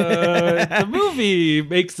 Because the movie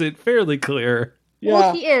makes it fairly clear.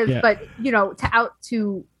 Well, he is, but you know,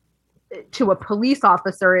 to a police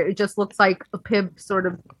officer, it just looks like a pimp sort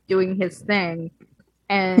of doing his thing.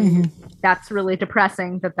 And that's really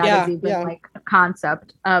depressing that is even like a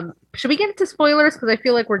concept. Should we get into spoilers? Because I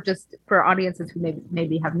feel like we're just, for audiences who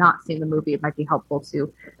maybe have not seen the movie, it might be helpful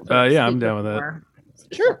to. I'm down with that.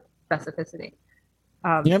 Sure. Specificity.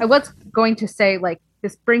 I was going to say, like,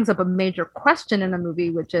 this brings up a major question in the movie,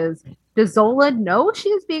 which is, does Zola know she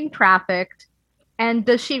is being trafficked? And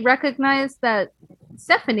does she recognize that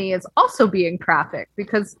Stephanie is also being trafficked?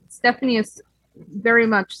 Because Stephanie is very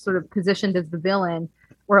much sort of positioned as the villain,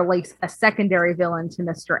 or at least a secondary villain to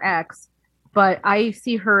Mr. X. But I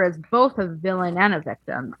see her as both a villain and a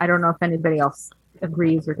victim. I don't know if anybody else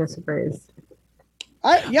agrees or disagrees.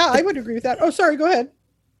 I would agree with that. Oh, sorry, go ahead.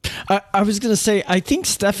 I was going to say, I think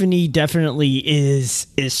Stephanie definitely is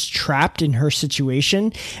trapped in her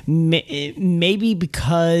situation, maybe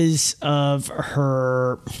because of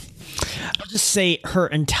her, I'll just say her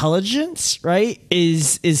intelligence, right,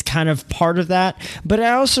 is kind of part of that. But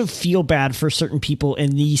I also feel bad for certain people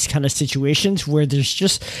in these kind of situations where there's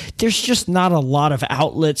just not a lot of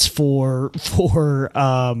outlets for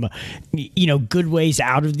you know, good ways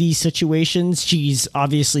out of these situations. She's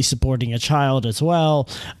obviously supporting a child as well.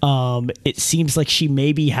 It seems like she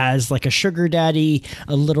maybe has like a sugar daddy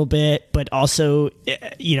a little bit, but also,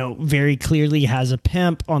 you know, very clearly has a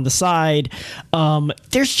pimp on the side.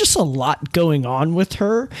 There's just a lot going on with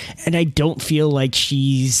her, and I don't feel like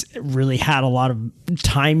she's really had a lot of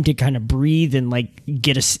time to kind of breathe and like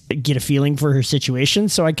get a feeling for her situation.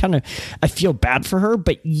 So I feel bad for her,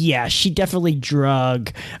 but yeah, she definitely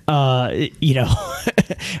drug you know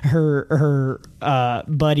her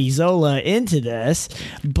buddy Zola into this.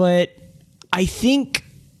 But I think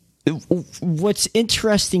what's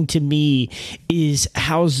interesting to me is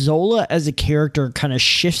how Zola as a character kind of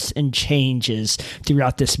shifts and changes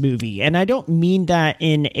throughout this movie. And I don't mean that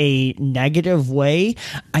in a negative way.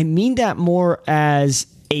 I mean that more as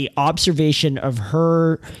a observation of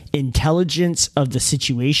her intelligence of the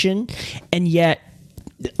situation. And yet,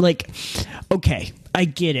 like, okay, I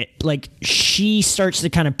get it. Like, she starts to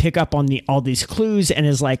kind of pick up on all these clues and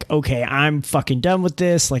is like, okay, I'm fucking done with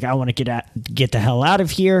this. Like, I want to get the hell out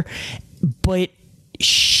of here. But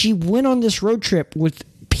she went on this road trip with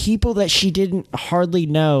people that she didn't hardly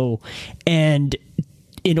know, and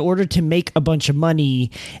in order to make a bunch of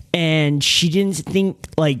money, and she didn't think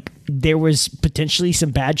like there was potentially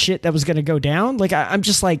some bad shit that was going to go down. Like I'm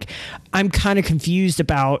just like, I'm kind of confused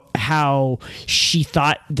about how she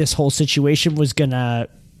thought this whole situation was gonna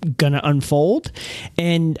unfold.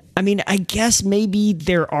 And I mean, I guess maybe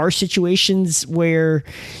there are situations where,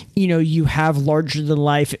 you know, you have larger than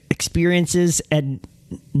life experiences and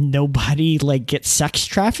nobody like gets sex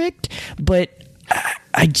trafficked, but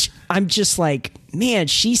I'm just like, man,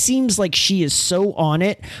 she seems like she is so on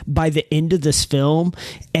it by the end of this film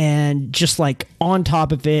and just like on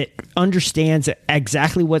top of it, understands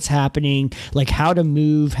exactly what's happening, like how to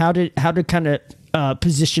move, how to kind of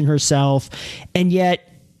position herself. And yet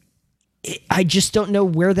I just don't know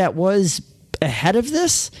where that was ahead of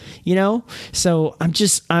this, you know? So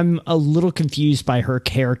I'm a little confused by her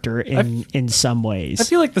character in some ways. I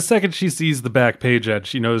feel like the second she sees the back page ad,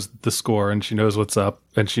 she knows the score and she knows what's up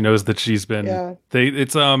and she knows that she's been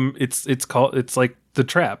it's like the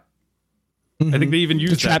trap. I think they even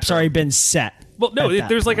use the trap's already been set. Well, no,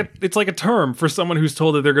 it's like a term for someone who's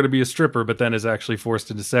told that they're going to be a stripper, but then is actually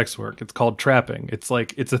forced into sex work. It's called trapping. It's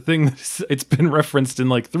like, it's a thing it's been referenced in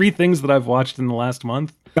like 3 things that I've watched in the last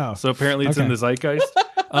month. Oh, so apparently it's in the zeitgeist.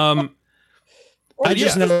 I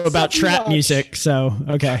just know about trap music, so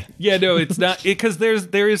okay. Yeah, no, it's not, because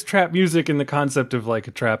there is trap music in the concept of like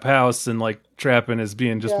a trap house and like trapping as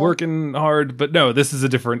being just working hard, but no, this is a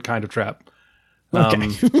different kind of trap. Okay.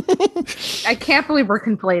 I can't believe we're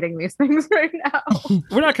conflating these things right now.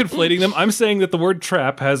 We're not conflating them. I'm saying that the word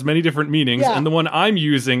trap has many different meanings, and the one I'm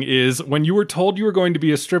using is when you were told you were going to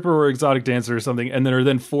be a stripper or exotic dancer or something, and then are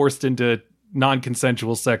then forced into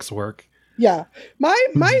non-consensual sex work. Yeah.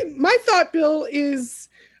 My thought, Bill, is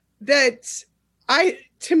that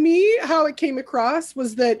to me, how it came across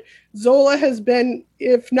was that Zola has been,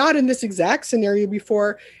 if not in this exact scenario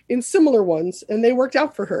before, in similar ones, and they worked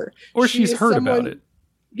out for her. Or she's heard about it.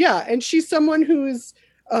 Yeah, and she's someone who's,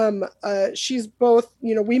 she's both,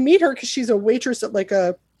 you know, we meet her because she's a waitress at like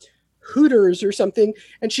a Hooters or something,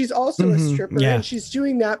 and she's also a stripper, and she's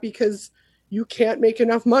doing that because you can't make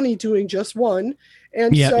enough money doing just one.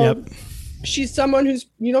 And she's someone who's,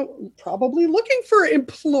 you know, probably looking for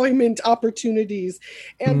employment opportunities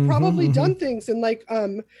and probably done things. And like,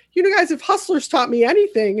 you know, guys, if hustlers taught me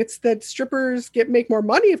anything, it's that strippers make more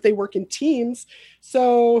money if they work in teams.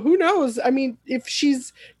 So who knows? I mean, if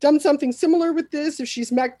she's done something similar with this, if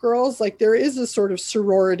she's met girls, like there is a sort of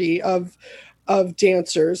sorority of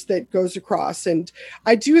dancers that goes across. And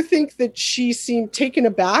I do think that she seemed taken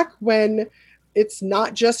aback when it's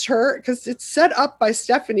not just her, because it's set up by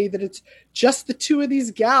Stephanie that it's just the 2 of these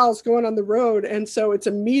gals going on the road. And so it's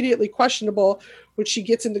immediately questionable when she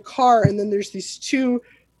gets in the car and then there's these 2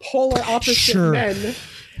 polar opposite men.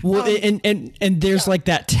 Well, and there's like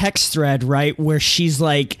that text thread, right, where she's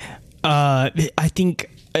like, I think,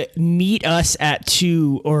 meet us at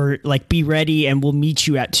 2, or like be ready and we'll meet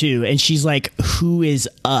you at 2. And she's like, who is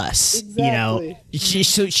us? Exactly. You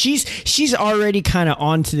know, she's already kind of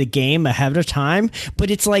onto the game ahead of time, but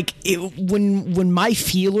it's like when my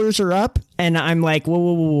feelers are up and I'm like,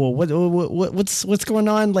 whoa, what's going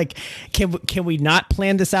on? Like, can we not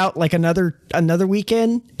plan this out like another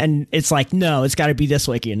weekend? And it's like, no, it's got to be this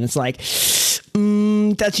weekend. It's like,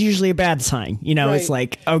 that's usually a bad sign. You know, It's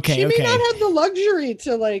like, okay, she may not have the luxury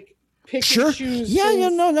to like pick and choose. Yeah,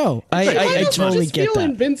 no. I totally get feel that.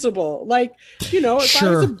 Invincible. Like, you know, if I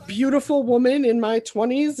was a beautiful woman in my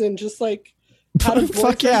 20s and just like had a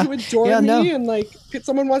boyfriend who adored me and like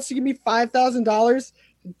someone wants to give me $5,000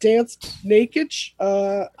 dance naked,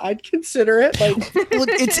 I'd consider it. Like, well,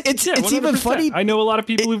 it's even funny. I know a lot of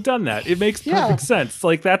people who've done that. It makes perfect sense.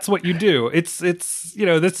 Like, that's what you do. It's you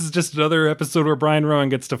know, this is just another episode where Brian Rowan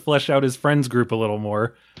gets to flesh out his friends group a little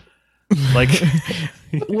more. Like,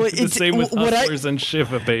 it's the same with Hustlers and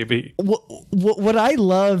Shiva, baby. What I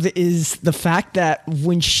love is the fact that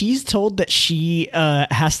when she's told that she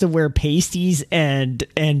has to wear pasties and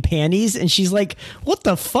panties, and she's like, "What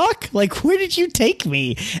the fuck? Like, where did you take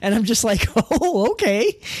me?" And I'm just like, "Oh,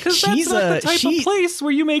 okay." Because that's not the type of place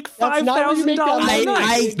where you make $5,000 a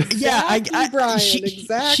night.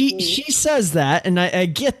 Exactly. She says that, and I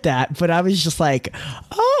get that, but I was just like,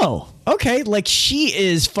 "Oh, okay." Like, she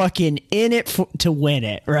is fucking in it to win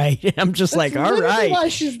it, right? And I'm just like, all right. Why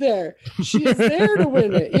she's there? She is there to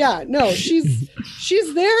win it. Yeah, no, she's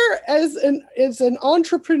there as an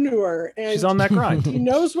entrepreneur, and she's on that grind. She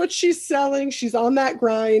knows what she's selling. She's on that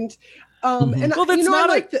grind. And well, that's I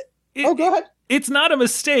like that. Oh, go ahead. It's not a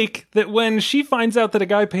mistake that when she finds out that a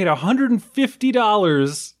guy paid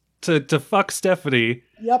 $150 to fuck Stephanie,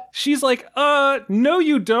 yep, she's like, no,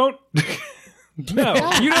 you don't. No,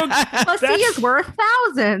 you don't. Pussy is worth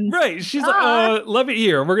thousands. Right. She's like, love it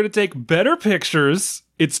here. We're going to take better pictures.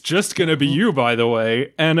 It's just going to be you, by the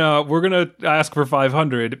way. And we're going to ask for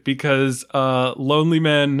 500 because lonely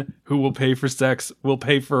men who will pay for sex will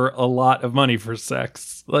pay for a lot of money for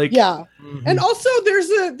sex. Like, yeah. And also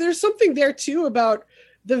there's something there too about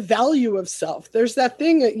the value of self. There's that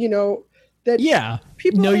thing that, that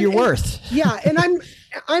people know your worth. Yeah. And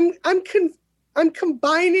I'm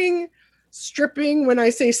combining stripping when I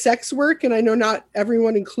say sex work, and I know not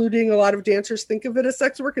everyone, including a lot of dancers, think of it as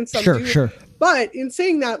sex work, and some do. Sure. But in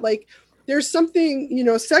saying that, like, there's something,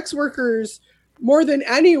 sex workers more than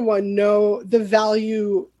anyone know the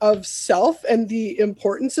value of self and the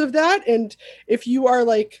importance of that. And if you are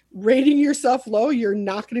like rating yourself low, you're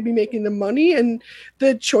not going to be making the money, and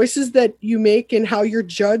the choices that you make and how you're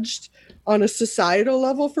judged on a societal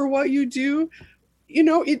level for what you do,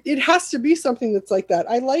 it has to be something that's like that.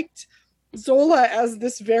 I liked Zola as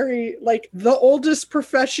this very, like, the oldest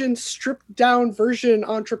profession stripped down version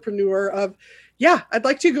entrepreneur of, I'd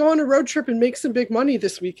like to go on a road trip and make some big money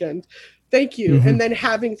this weekend. Thank you. Mm-hmm. And then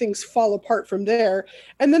having things fall apart from there.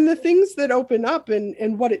 And then the things that open up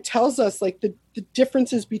and what it tells us, like the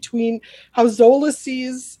differences between how Zola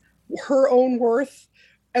sees her own worth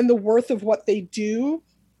and the worth of what they do.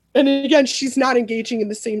 And again, she's not engaging in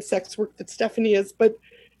the same sex work that Stephanie is, but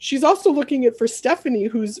she's also looking at, for Stephanie,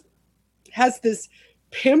 has this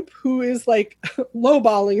pimp who is like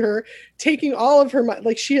lowballing her, taking all of her money.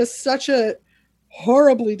 Like, she has such a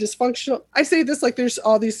horribly dysfunctional, I say this like there's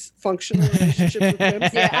all these functional relationships with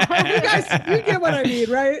pimps. You get what I mean,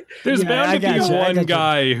 right? There's bound to be one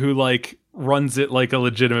guy who like runs it like a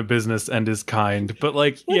legitimate business and is kind, but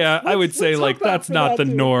like, I would say like that's not the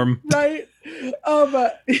norm, right?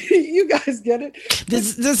 You guys get it.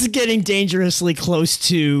 This is getting dangerously close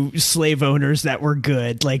to slave owners that were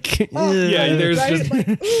good. Like, there's right? just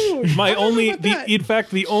like,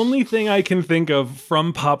 the only thing I can think of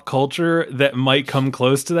from pop culture that might come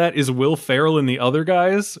close to that is Will Ferrell and the Other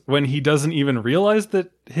Guys, when he doesn't even realize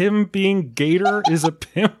that him being Gator is a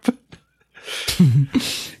pimp.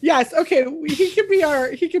 Yes, okay, he could be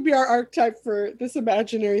our archetype for this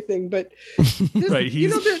imaginary thing, but this, right,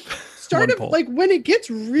 the start of like when it gets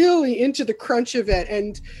really into the crunch of it,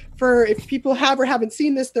 and for if people have or haven't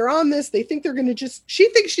seen this, they're on this, they think they're going to she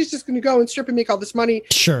thinks she's just going to go and strip and make all this money.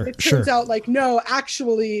 It turns out like, no,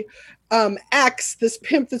 actually X, this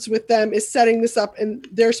pimp that's with them, is setting this up, and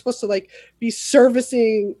they're supposed to like be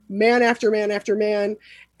servicing man after man after man.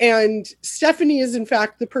 And Stephanie is, in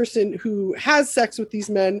fact, the person who has sex with these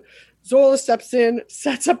men. Zola steps in,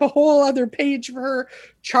 sets up a whole other page for her,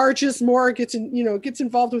 charges more, gets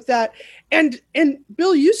involved with that. And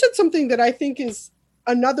Bill, you said something that I think is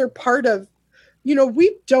another part of,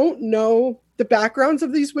 we don't know the backgrounds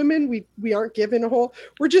of these women. We aren't given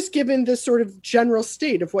we're just given this sort of general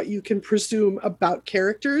state of what you can presume about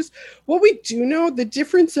characters. What we do know, the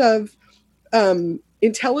difference of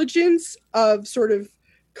intelligence, of sort of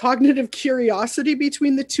cognitive curiosity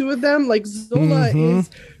between the two of them. Like, Zola is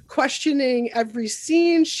questioning every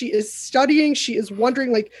scene, she is studying, she is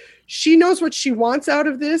wondering, like, she knows what she wants out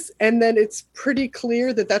of this, and then it's pretty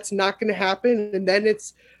clear that that's not going to happen, and then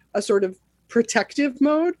it's a sort of protective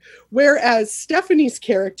mode. Whereas Stephanie's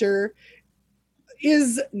character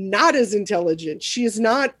is not as intelligent. She is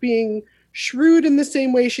not being shrewd in the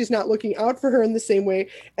same way. She's not looking out for her in the same way.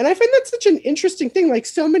 And I find that such an interesting thing. Like,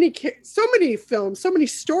 so many films, so many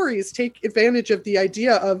stories take advantage of the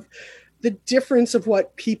idea of the difference of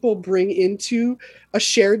what people bring into a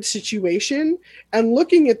shared situation, and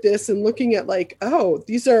looking at this and looking at like, oh,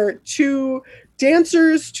 these are two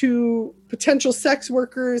dancers, two potential sex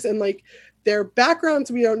workers, and like their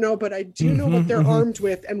backgrounds we don't know, but I do know what they're armed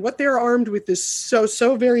with, and what they're armed with is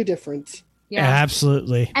so very different. Yeah,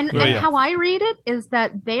 absolutely. And how I read it is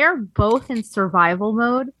that they're both in survival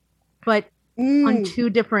mode, but on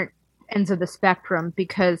two different ends of the spectrum,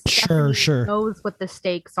 because Stephanie knows what the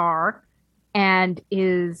stakes are and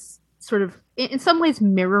is sort of in some ways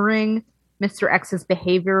mirroring Mr. X's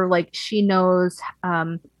behavior. Like, she knows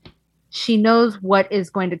what is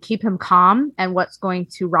going to keep him calm and what's going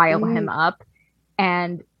to rile him up,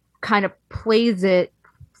 and kind of plays it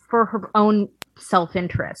for her own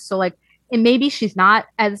self-interest. So like, and maybe she's not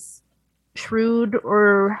as shrewd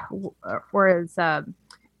or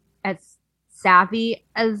as savvy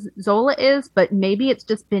as Zola is, but maybe it's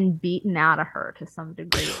just been beaten out of her to some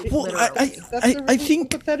degree. Well, I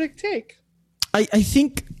think pathetic take. I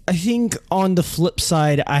think think on the flip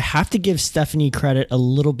side, I have to give Stephanie credit a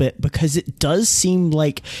little bit because it does seem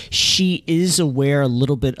like she is aware a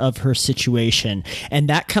little bit of her situation. And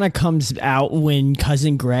that kind of comes out when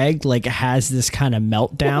cousin Greg like has this kind of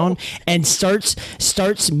meltdown and starts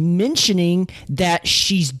mentioning that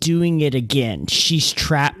she's doing it again. She's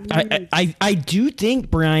trapped. I do think,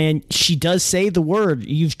 Brian, she does say the word,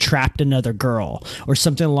 "You've trapped another girl," or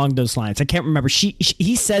something along those lines. I can't remember.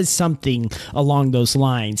 He says something along those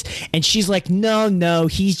lines. And she's like, no,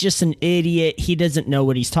 he's just an idiot. He doesn't know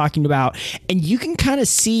what he's talking about. And you can kind of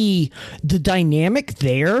see the dynamic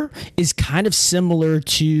there is kind of similar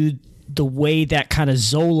to the way that kind of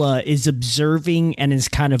Zola is observing and is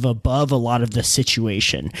kind of above a lot of the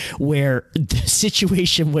situation, where the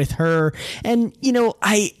situation with her, and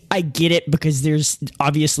I get it because there's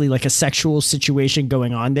obviously like a sexual situation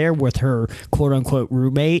going on there with her quote unquote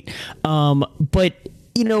roommate. But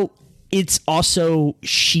it's also,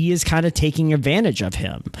 she is kind of taking advantage of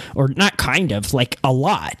him, or not kind of, like a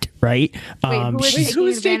lot, right? Who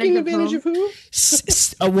is taking advantage of who?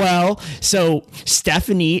 Well, so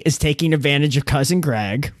Stephanie is taking advantage of cousin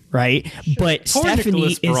Greg, right? Sure. But Poor Stephanie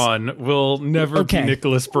Nicholas Braun will never be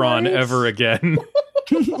Nicholas Braun ever again.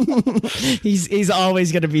 He's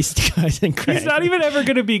always going to be cousin Greg. He's not even ever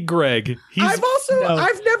going to be Greg. I've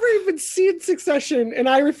never even seen Succession, and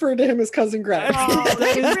I refer to him as cousin Greg. Oh,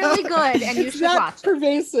 it's really good, and you should watch it.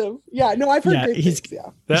 Pervasive. Yeah, no, I've heard great things. Yeah,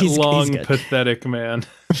 that long, pathetic man.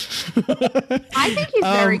 I think he's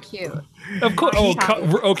very cute. Of course.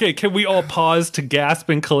 Okay. Can we all pause to gasp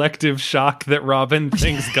in collective shock that Robin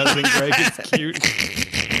thinks cousin Greg is cute?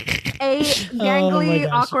 A gangly,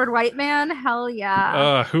 awkward white man? Hell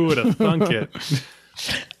yeah. Who would have thunk it?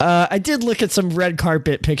 I did look at some red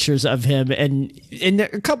carpet pictures of him, and in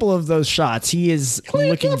a couple of those shots, he is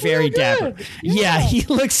looking very dapper. Yeah, he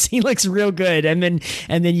looks real good. And then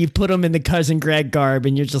you put him in the cousin Greg garb,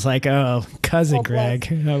 and you're just like, oh, cousin Greg.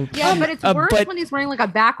 Oh. Yeah, but it's worse when he's wearing like a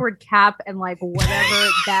backward cap and like whatever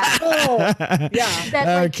that.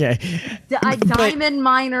 A diamond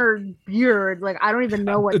miner beard. Like I don't even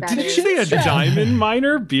know what that is. Did you say a diamond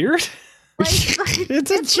miner beard? It's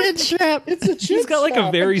a chin strap. It's a chin strap. He's got like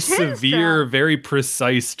a very severe, very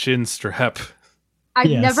precise chin strap. I've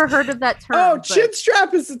never heard of that term. Oh, chin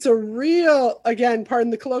strap it's a real, again, pardon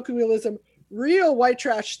the colloquialism, real white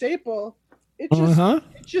trash staple. It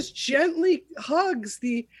just gently hugs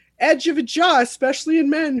the edge of a jaw, especially in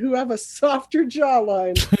men who have a softer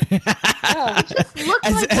jawline. It just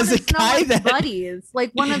looks like one of Snow White's buddies,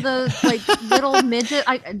 like one of the like little midget.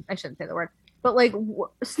 I shouldn't say the word. But like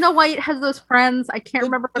Snow White has those friends. I can't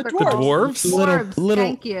remember what they're called. Dwarves?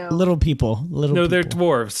 Thank you. Little people. They're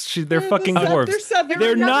dwarves. They're fucking dwarves.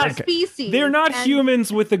 They're not species. They're not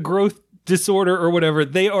humans with a growth disorder or whatever.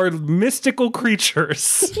 They are mystical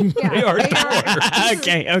creatures. They are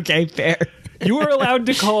dwarves. Okay, fair. You are allowed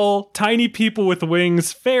to call tiny people with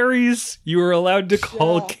wings fairies. You are allowed to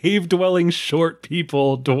call cave-dwelling short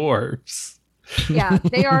people dwarves. Yeah,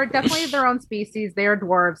 they are definitely their own species. They are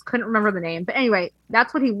dwarves. Couldn't remember the name. But anyway,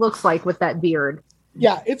 that's what he looks like with that beard.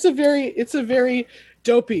 Yeah, it's a very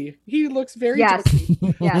dopey. He looks very dopey.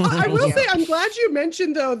 Yes. I will say, I'm glad you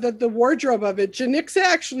mentioned, though, that the wardrobe of it, Janixa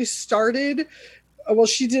actually started... Well,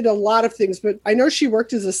 she did a lot of things, but I know she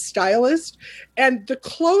worked as a stylist, and the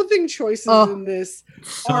clothing choices in this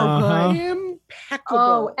are impeccable.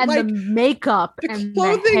 Oh, and like, the makeup, the and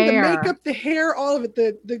clothing, the makeup, the hair, all of it,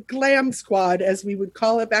 the glam squad, as we would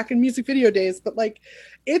call it back in music video days. But like,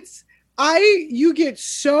 you get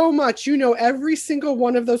so much, every single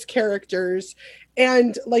one of those characters.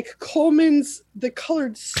 And like Coleman's, the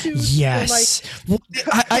colored suit, yes.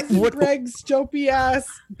 Greg's dopey ass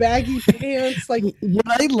baggy pants. Like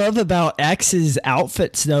what I love about X's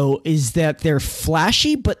outfits though is that they're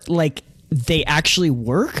flashy, but like they actually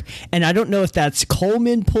work. And I don't know if that's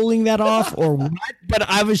Coleman pulling that off or what, but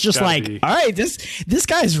I was just all right, this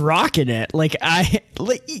guy's rocking it. Like it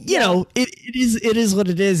is what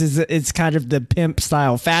it is. It's kind of the pimp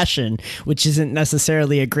style fashion, which isn't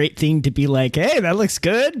necessarily a great thing to be like, hey, that looks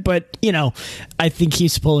good. But I think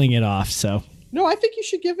he's pulling it off. So. No, I think you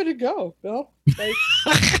should give it a go, Bill. Like,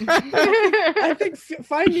 I think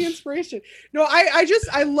find the inspiration. No,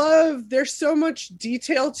 I love, there's so much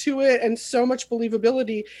detail to it and so much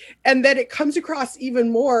believability, and that it comes across even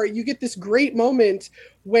more. You get this great moment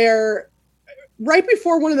where right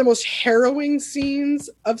before one of the most harrowing scenes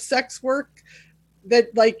of sex work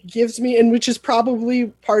that like gives me, and which is probably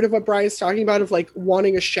part of what Brian's talking about of like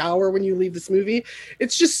wanting a shower when you leave this movie.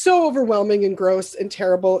 It's just so overwhelming and gross and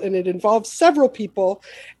terrible, and it involves several people.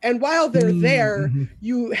 And while they're there,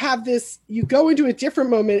 you have this, you go into a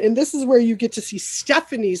different moment, and this is where you get to see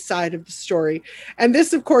Stephanie's side of the story. And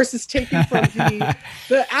this, of course, is taken from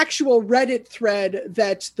the actual Reddit thread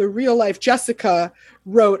that the real life Jessica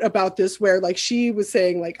wrote about this, where like she was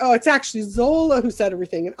saying like, oh, it's actually Zola who said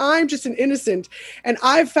everything, and I'm just an innocent, and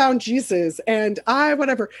I've found Jesus, and I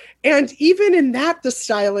whatever. And even in that, the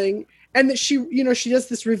styling, and that she, you know, she does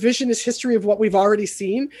this revisionist history of what we've already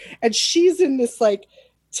seen, and she's in this like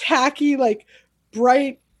tacky, like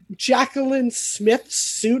bright Jacqueline Smith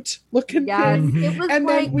suit looking thing. It was and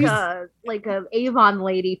like a Avon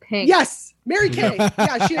lady pink. Yes, Mary Kay.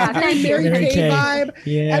 Yeah, she has a very Mary Kay vibe.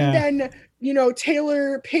 Yeah. And then, you know,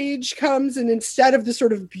 Taylor Page comes, and instead of the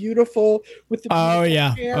sort of beautiful with the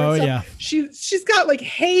hair and stuff, she's got like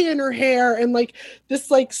hay in her hair and like this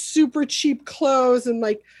like super cheap clothes and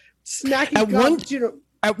like snacky gums, you know.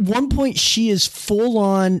 At one point, she is full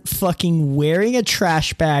on fucking wearing a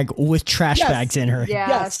trash bag with trash bags in her.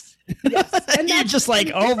 Yes. And you're just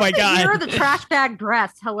like, oh my God. You're the trash bag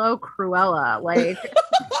dress. Hello, Cruella. Like,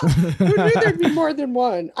 who knew there'd be more than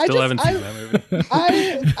one? Haven't seen that movie.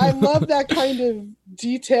 I love that kind of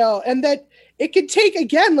detail, and that it could take,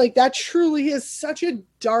 again, like that truly is such a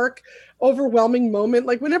dark, overwhelming moment.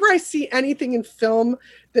 Like whenever I see anything in film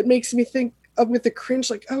that makes me think of with a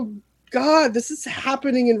cringe, like, oh God, this is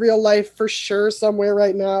happening in real life for sure somewhere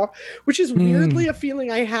right now, which is weirdly a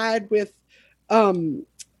feeling I had with that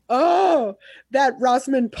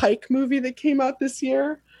Rosamund Pike movie that came out this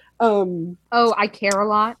year. I Care a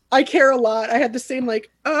Lot. I Care a Lot. I had the same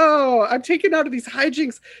like, I'm taken out of these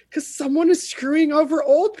hijinks because someone is screwing over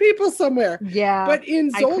old people somewhere. Yeah. But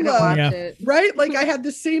in Zola, right? Like I had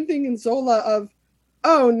the same thing in Zola of,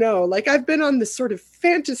 oh no, like I've been on this sort of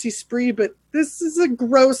fantasy spree, but this is a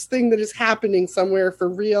gross thing that is happening somewhere for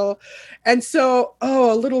real. And so,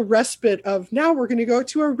 a little respite of now we're going to go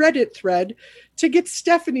to a Reddit thread to get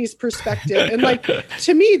Stephanie's perspective. And like,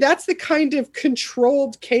 to me, that's the kind of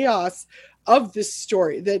controlled chaos of this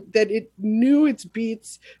story, that it knew its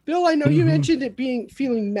beats. Bill, I know you mentioned it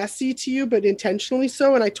feeling messy to you, but intentionally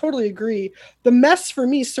so. And I totally agree. The mess for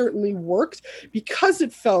me certainly worked because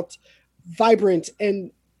it felt vibrant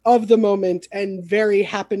and of the moment and very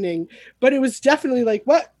happening. But it was definitely like,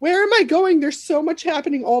 where am I going? There's so much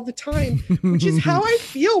happening all the time, which is how I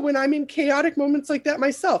feel when I'm in chaotic moments like that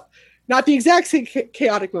myself. Not the exact same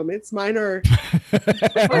chaotic moments. Mine are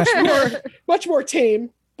much more tame.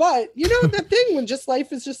 But you know, that thing when just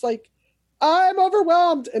life is just like, I'm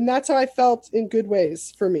overwhelmed. And that's how I felt in good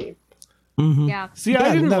ways for me. Yeah. See,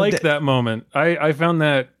 I didn't like that moment. I found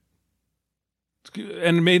that,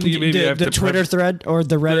 and maybe the Twitter thread or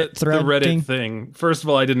the Reddit thread. The Reddit thing. First of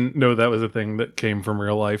all, I didn't know that was a thing that came from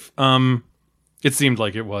real life. It seemed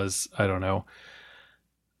like it was. I don't know.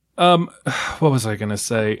 What was I gonna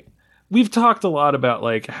say? We've talked a lot about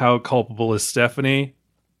like how culpable is Stephanie,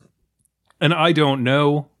 and I don't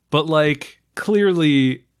know, but like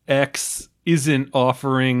clearly X isn't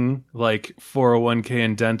offering like 401k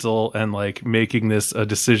and dental and like making this a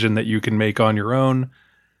decision that you can make on your own.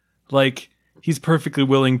 Like, he's perfectly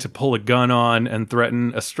willing to pull a gun on and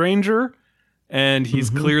threaten a stranger. And he's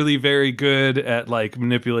clearly very good at like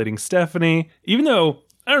manipulating Stephanie, even though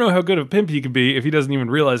I don't know how good of a pimp he could be if he doesn't even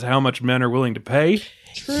realize how much men are willing to pay.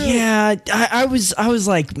 True. Yeah, I was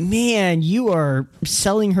like, man, you are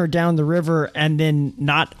selling her down the river and then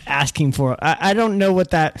not asking for it. I don't know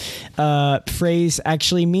what that phrase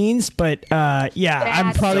actually means, but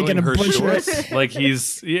I'm probably going to butcher it. Like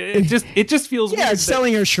it just feels weird.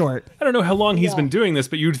 Selling her short. I don't know how long he's been doing this,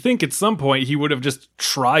 but you'd think at some point he would have just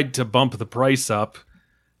tried to bump the price up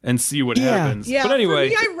and see what happens. Yeah, but anyway,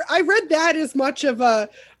 for me, I read that as much of a,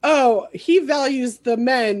 he values the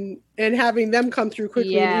men and having them come through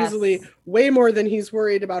quickly and easily way more than he's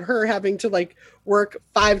worried about her having to like work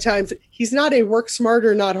 5 times. He's not a work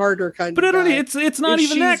smarter, not harder kind of guy. But I don't. It's not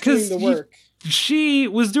even that, because she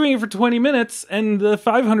was doing it for 20 minutes and the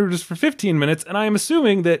 500 is for 15 minutes, and I am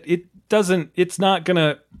assuming that it's not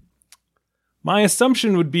gonna. My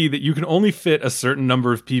assumption would be that you can only fit a certain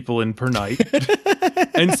number of people in per night.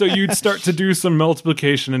 And so you'd start to do some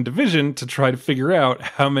multiplication and division to try to figure out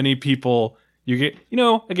how many people you get. You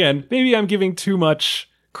know, again, maybe I'm giving too much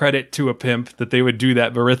credit to a pimp that they would do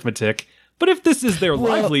that arithmetic. But if this is their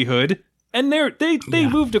livelihood and they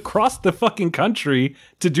moved across the fucking country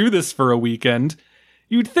to do this for a weekend,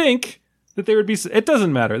 you'd think that there would be. It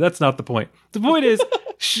doesn't matter. That's not the point. The point is,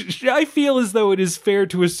 I feel as though it is fair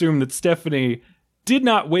to assume that Stephanie did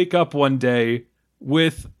not wake up one day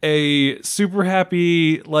with a super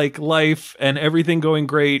happy like life and everything going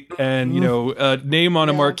great and, you know, a name on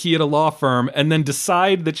a marquee at a law firm, and then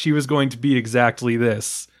decide that she was going to be exactly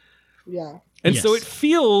this. Yeah. And so it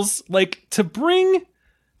feels like to bring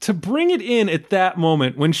it in at that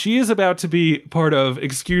moment when she is about to be part of,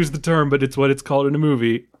 excuse the term, but it's what it's called in a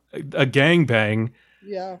movie, a gangbang.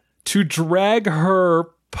 Yeah. To drag her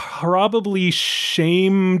probably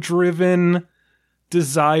shame-driven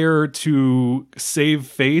desire to save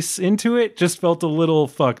face into it just felt a little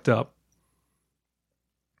fucked up.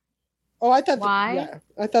 Oh, I thought Why?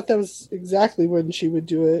 I thought that was exactly when she would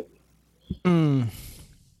do it.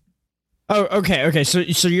 Oh, okay. So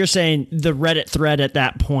you're saying the Reddit thread at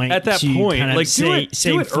that point? At that point, like do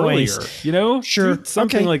it earlier, you know, sure, do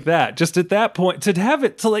something like that. Just at that point, to have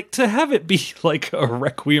it be like a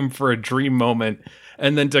requiem for a dream moment,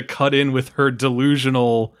 and then to cut in with her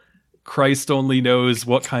delusional, Christ only knows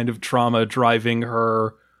what kind of trauma driving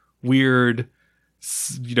her weird,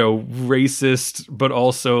 you know, racist, but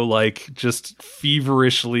also like just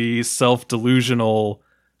feverishly self-delusional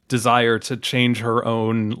desire to change her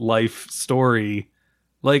own life story.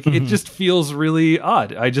 Like it just feels really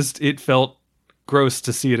odd. It felt gross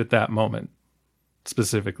to see it at that moment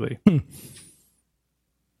specifically. I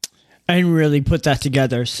didn't really put that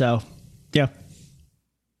together, so yeah.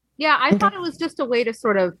 Yeah, I thought it was just a way to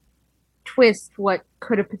sort of twist what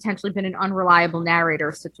could have potentially been an unreliable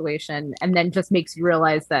narrator situation, and then just makes you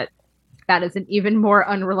realize that that is an even more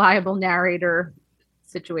unreliable narrator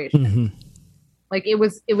situation. Like it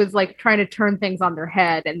was like trying to turn things on their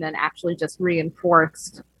head, and then actually just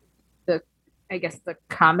reinforced the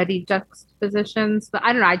comedy juxtapositions. But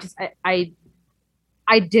I don't know.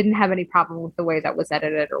 I didn't have any problem with the way that was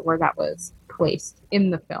edited or where that was placed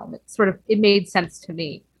in the film. It made sense to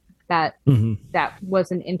me that that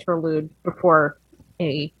was an interlude before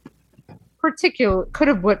a particular could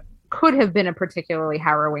have been a particularly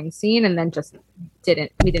harrowing scene, and then just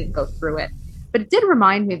we didn't go through it. But it did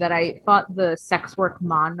remind me that I thought the sex work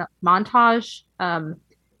montage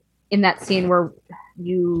in that scene where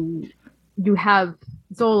you have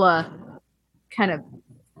Zola kind of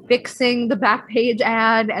fixing the Backpage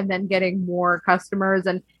ad and then getting more customers.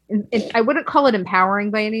 And I wouldn't call it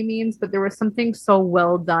empowering by any means, but there was something so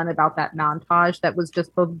well done about that montage that was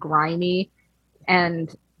just both grimy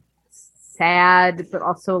and sad, but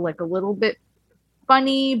also like a little bit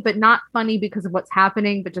funny, but not funny because of what's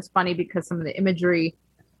happening, but just funny because some of the imagery.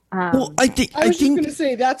 Well, I was just going to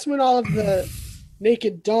say that's when all of the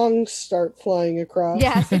naked dongs start flying across.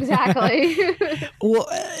 Yes, exactly. Well,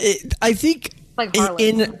 I think like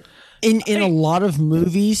in a lot of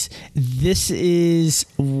movies, this is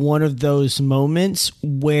one of those moments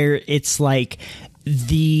where it's like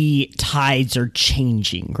the tides are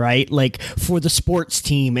changing, right? Like for the sports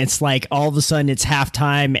team, it's like all of a sudden it's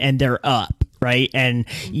halftime and they're up. Right. And,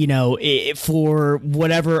 you know, for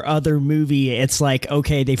whatever other movie, it's like,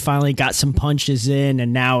 OK, they finally got some punches in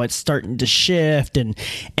and now it's starting to shift.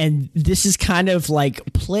 And this is kind of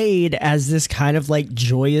like played as this kind of like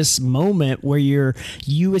joyous moment where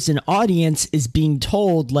you as an audience is being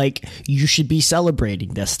told like you should be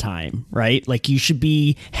celebrating this time. Right. Like you should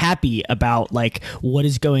be happy about like what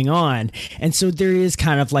is going on. And so there is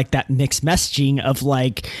kind of like that mixed messaging of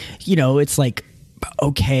like, you know, it's like,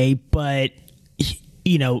 OK, but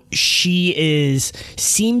you know, she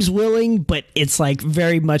seems willing, but it's like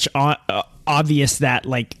very much obvious that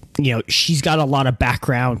like, you know, she's got a lot of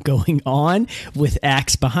background going on with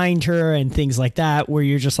acts behind her and things like that, where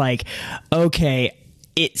you're just like, okay,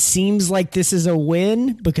 it seems like this is a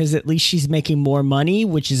win because at least she's making more money,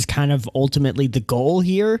 which is kind of ultimately the goal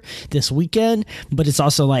here this weekend. But it's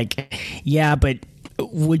also like, yeah, but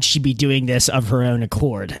would she be doing this of her own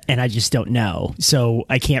accord? And I just don't know. So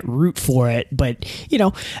I can't root for it. But, you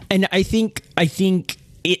know, and I think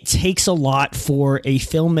it takes a lot for a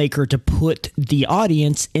filmmaker to put the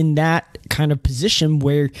audience in that kind of position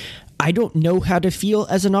where I don't know how to feel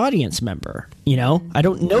as an audience member. You know, I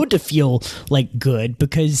don't know to feel like good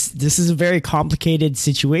because this is a very complicated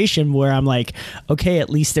situation where I'm like, okay, at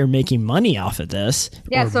least they're making money off of this.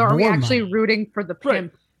 Yeah. So are we actually rooting for the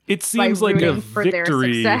pimp? Right. It seems like a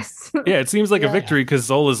victory. Yeah, it seems like a victory because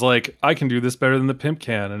Zola's like, I can do this better than the pimp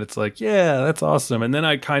can. And it's like, yeah, that's awesome. And then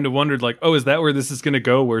I kind of wondered like, oh, is that where this is going to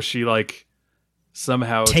go? Where she like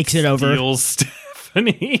somehow takes it over. Steph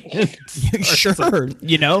Stephanie. Sure,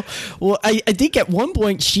 well, I think at one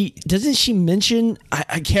point she mention,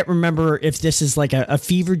 I can't remember if this is like a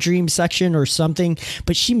fever dream section or something,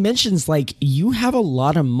 but she mentions like, you have a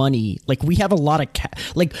lot of money, like we have a lot of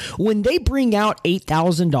like when they bring out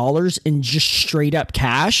 $8,000 in just straight up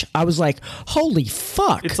cash, I was like, holy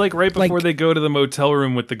fuck. It's like right before they go to the motel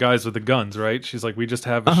room with the guys with the guns, right? She's like, we just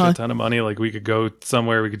have a shit ton of money, like we could go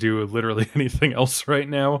somewhere, we could do literally anything else right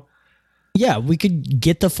now. Yeah, we could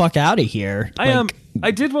get the fuck out of here. I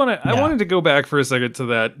wanted to go back for a second to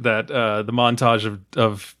that the montage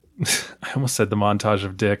of I almost said the montage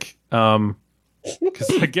of Dick. Because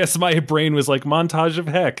I guess my brain was like, montage of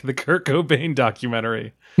heck, the Kurt Cobain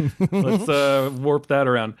documentary. Let's warp that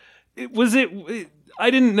around.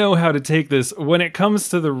 I didn't know how to take this when it comes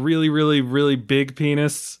to the really, really, really big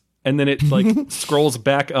penis, and then it like scrolls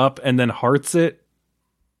back up and then hearts it.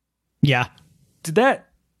 Yeah. Did that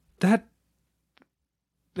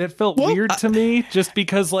felt weird to me, just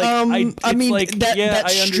because like I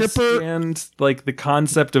understand like the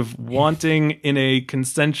concept of wanting in a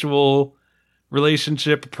consensual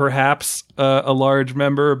relationship, perhaps a large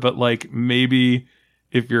member, but like maybe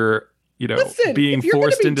if you're being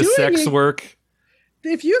forced into sex work,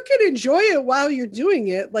 if you can enjoy it while you're doing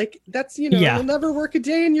it, like that's you'll never work a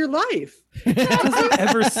day in your life. It doesn't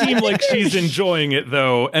ever seem like she's enjoying it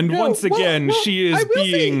though, and once again she is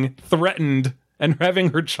being threatened and having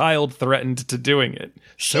her child threatened to doing it.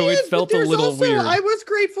 So it felt a little weird. I was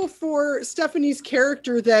grateful for Stephanie's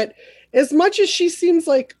character, that as much as she seems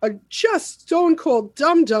like a just stone cold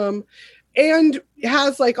dum-dum and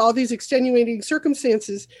has like all these extenuating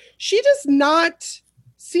circumstances, she does not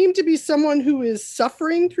seem to be someone who is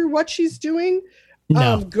suffering through what she's doing.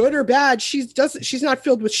 No. Good or bad. She's not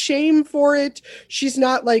filled with shame for it. She's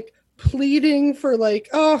not like pleading for like,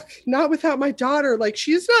 oh, not without my daughter. Like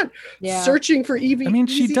she's not searching for Evie. I mean,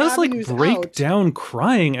 she does like break down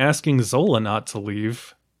crying, asking Zola not to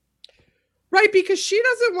leave. Right, because she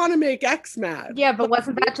doesn't want to make X mad. Yeah, but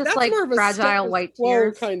wasn't that just like fragile white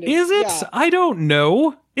tears? Kind of, is it? Yeah. I don't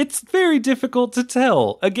know. It's very difficult to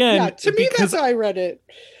tell. Again, to me, that's how I read it.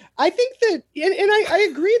 I think that, and I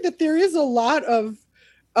agree that there is a lot of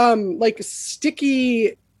like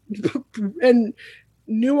sticky and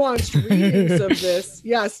nuanced readings of this.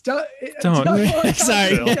 Yes. Don't.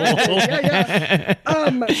 Sorry. Yeah.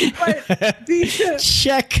 But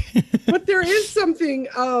check. But there is something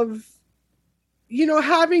of,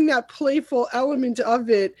 having that playful element of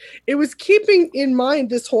it. It was keeping in mind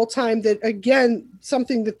this whole time that, again,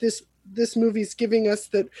 something that this movie's giving us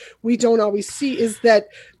that we don't always see is that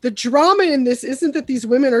the drama in this isn't that these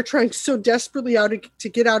women are trying so desperately to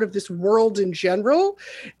get out of this world in general.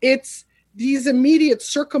 It's these immediate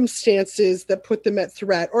circumstances that put them at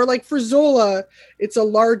threat. Or like for Zola, it's a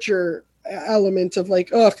larger element of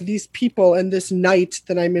like, ugh, these people and this night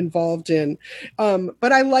that I'm involved in.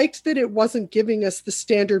 But I liked that it wasn't giving us the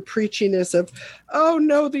standard preachiness of, oh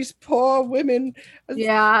no, these poor women.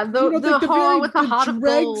 Yeah, the hall with the heart of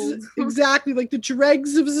gold. Exactly, like the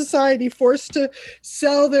dregs of society forced to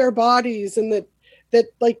sell their bodies, and that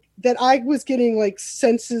I was getting like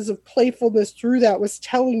senses of playfulness through that was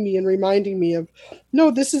telling me and reminding me of,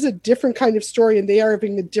 no, this is a different kind of story, and they are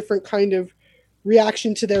having a different kind of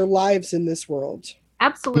reaction to their lives in this world.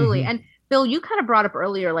 Absolutely. And Bill, you kind of brought up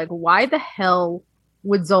earlier, like, why the hell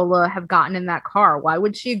would Zola have gotten in that car? Why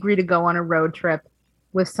would she agree to go on a road trip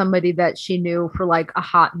with somebody that she knew for like a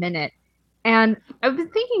hot minute? And I've been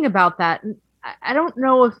thinking about that. And I don't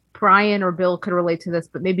know if Brian or Bill could relate to this,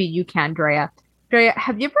 but maybe you can, Drea. Drea,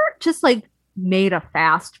 have you ever just like made a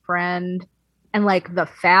fast friend, and like the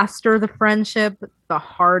faster the friendship, the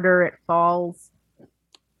harder it falls?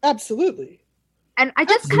 Absolutely. And I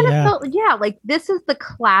just kind of felt, like this is the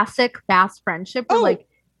classic fast friendship where like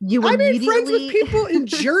you I immediately... made friends with people in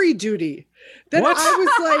jury duty. Then I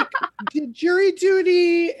was like, did jury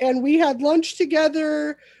duty, and we had lunch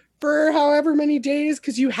together for however many days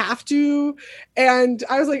because you have to. And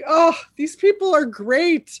I was like, oh, these people are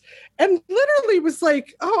great. And literally was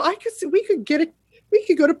like, oh, I could see we could go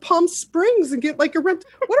to Palm Springs and get like a rent.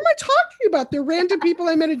 What am I talking about? They're random people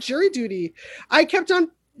I met at jury duty. I kept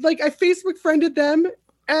on, like, I Facebook friended them,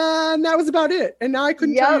 and that was about it. And now I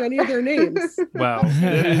couldn't tell you any of their names. Wow,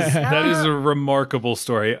 that is a remarkable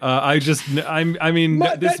story. This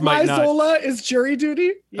might not. Zola is jury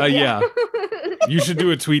duty. Yeah, you should do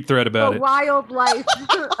a tweet thread about it. Wild life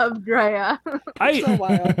of Drea. So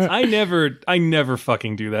wild. I never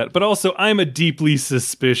fucking do that. But also, I'm a deeply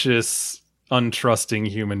suspicious, untrusting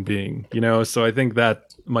human being. So I think that.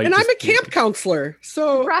 And I'm a camp counselor,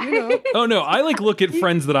 so right. Oh no, I like look at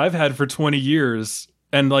friends that I've had for 20 years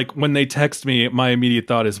And like when they text me, my immediate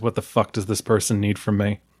thought is, what the fuck does this person need from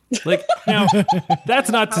me? Like, now, that's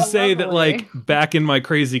not to say that like back in my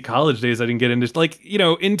crazy college days, I didn't get into like, you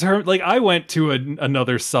know, like I went to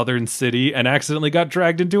another southern city and accidentally got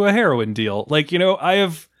dragged into a heroin deal. Like, you know, I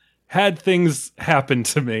have had things happen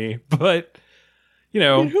to me, but you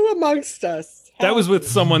know, who amongst us? That was with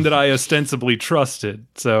someone that I ostensibly trusted.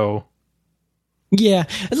 So yeah,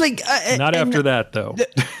 like not after that though.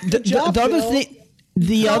 The other thing.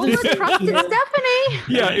 The other trusted Stephanie.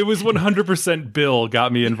 Yeah, it was 100% Bill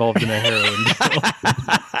got me involved in a heroin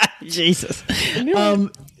deal. Jesus.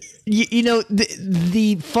 You know,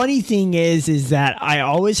 the funny thing is that I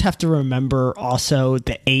always have to remember also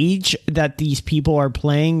the age that these people are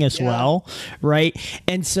playing as well, right?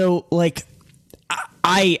 And so like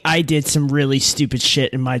I did some really stupid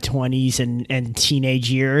shit in my 20s and teenage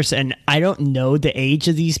years, and I don't know the age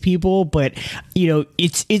of these people, but you know,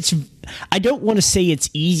 it's I don't want to say it's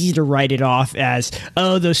easy to write it off as,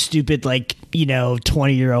 oh, those stupid, like, you know,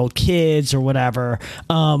 20-year-old kids or whatever.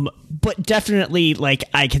 But definitely, like,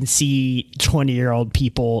 I can see 20-year-old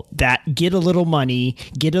people that get a little money,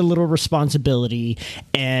 get a little responsibility,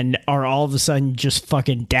 and are all of a sudden just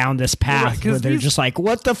fucking down this path where they're just like,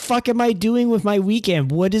 what the fuck am I doing with my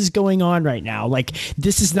weekend? What is going on right now? Like,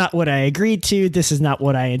 this is not what I agreed to. This is not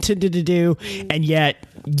what I intended to do. And yet,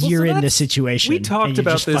 you're in this situation. We talked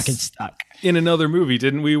about this fucking stuck in another movie,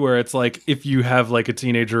 didn't we? Where it's like, if you have like a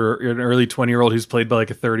teenager or an early 20-year-old who's played by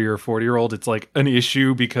like a 30 or 40-year-old, it's like an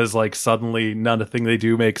issue because like suddenly nothing they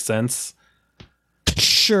do makes sense.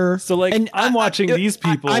 Sure. So like, and I'm watching these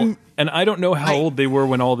people and I don't know how old they were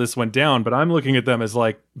when all this went down, but I'm looking at them as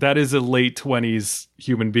like, that is a late 20s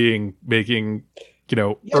human being making, you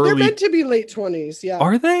know, early. They're meant to be late 20s. Yeah.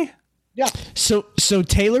 Are they? Yeah. So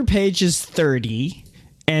Taylor Page is 30.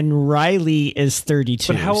 And Riley is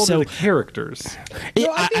 32. But how old are the characters?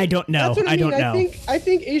 I don't know. I don't know. I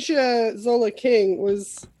think Asia Zola King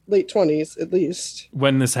was late 20s at least.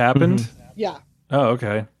 When this happened? Mm-hmm. Yeah. Oh,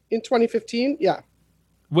 okay. In 2015? Yeah.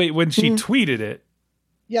 Wait, when she tweeted it?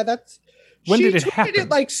 Yeah, that's... When did it happen? She tweeted it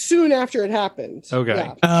like soon after it happened. Okay.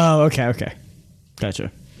 Yeah. Oh, okay. Gotcha.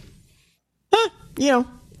 You know,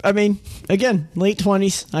 I mean, again, late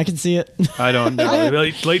 20s. I can see it. I don't know.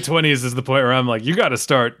 late 20s is the point where I'm like, you got to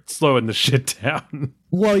start slowing the shit down.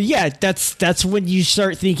 Well, yeah, that's when you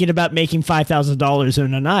start thinking about making $5,000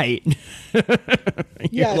 in a night.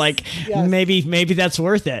 You're like, maybe that's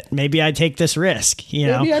worth it. Maybe I take this risk. You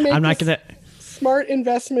know, I'm not gonna smart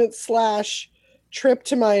investment / trip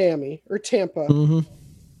to Miami or Tampa. Mm-hmm.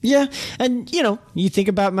 Yeah, and you know, you think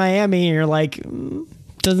about Miami, and you're like,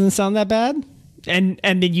 doesn't sound that bad. And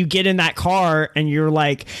then you get in that car and you're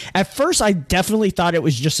like, at first I definitely thought it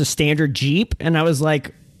was just a standard Jeep, and I was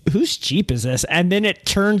like, whose Jeep is this? And then it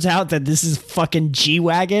turns out that this is fucking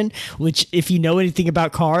G-Wagon, which if you know anything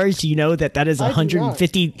about cars, you know that is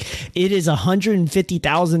 $150. It is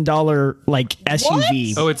 $150,000 like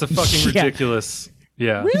SUV. Oh, it's a fucking ridiculous.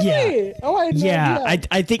 Yeah. Really? Yeah. Oh, I had no idea.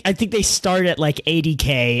 I think they start at like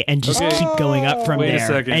 80K and just keep going up from there. Wait a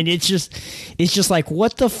second. And it's just like,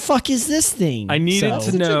 what the fuck is this thing? I needed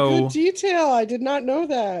to know. Such a good detail. I did not know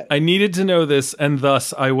that. I needed to know this, and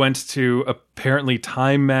thus I went to apparently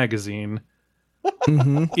Time magazine.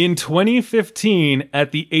 In 2015,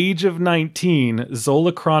 at the age of 19,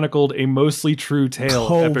 Zola chronicled a mostly true tale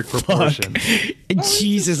of epic proportions.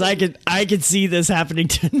 Jesus, I could see this happening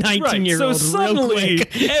to a 19-year-old. So suddenly,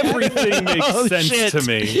 everything makes sense to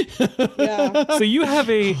me. Yeah. So you have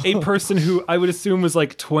a person who I would assume was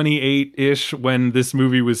like 28-ish when this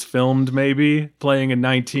movie was filmed, maybe playing a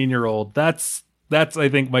 19-year-old. That's I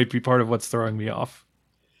think might be part of what's throwing me off.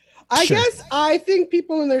 I guess I think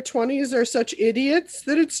people in their 20s are such idiots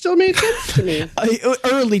that it still made sense to me.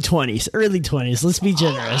 Early 20s. Let's be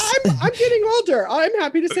generous. I'm getting older. I'm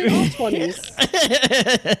happy to say all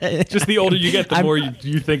 20s. Just the older you get, the more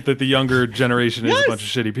you think that the younger generation is a bunch of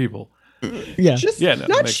shitty people. Yeah.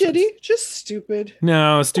 Not shitty, just stupid.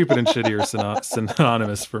 No, stupid and shitty are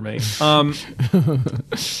synonymous for me.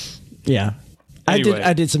 Yeah. Anyway.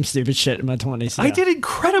 I did some stupid shit in my 20s. Yeah. I did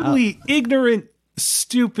incredibly ignorant,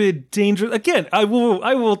 stupid, dangerous. Again, I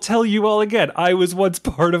will tell you all again. I was once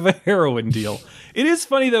part of a heroin deal. It is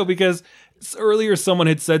funny though, because earlier someone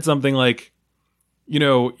had said something like, you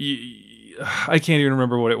know, I can't even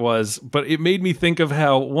remember what it was, but it made me think of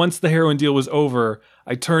how once the heroin deal was over,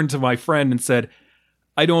 I turned to my friend and said,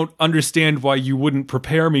 I don't understand why you wouldn't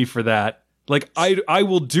prepare me for that. Like, I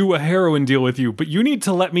will do a heroin deal with you, but you need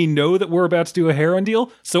to let me know that we're about to do a heroin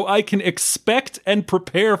deal so I can expect and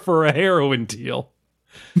prepare for a heroin deal.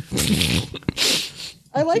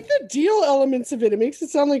 I like the deal elements of it. It makes it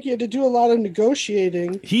sound like you had to do a lot of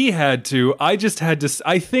negotiating. He had to. I just had to.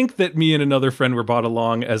 I think that me and another friend were brought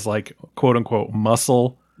along as like quote unquote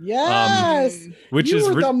muscle. Yes, which you is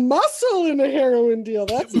were the muscle in a heroin deal.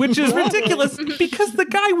 That's which is ridiculous because the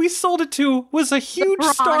guy we sold it to was a huge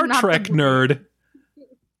Star Trek nerd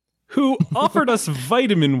who offered us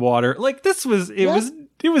vitamin water. Like this was it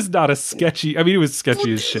was not a sketchy. I mean, it was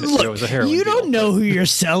sketchy as shit. But it was a heroin. You don't deal, know who you're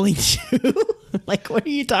selling to. Like, what are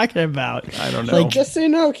you talking about? I don't know. Like, just say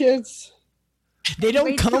no, kids. They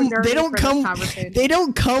don't come. They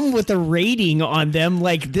don't come with a rating on them.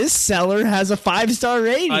 Like this seller has a 5-star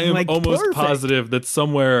rating. I am like, almost positive that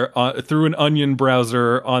somewhere through an onion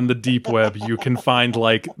browser on the deep web, you can find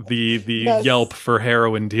like the Yelp for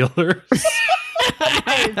heroin dealers.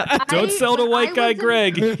 Don't sell to white guy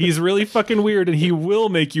Greg. He's really fucking weird, and he will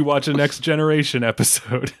make you watch a Next Generation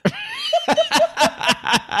episode.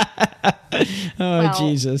 Oh,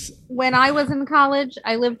 Jesus. When I was in college,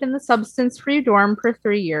 I lived in the substance-free dorm for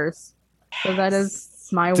 3 years. So that is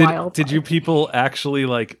my wild. Did you people actually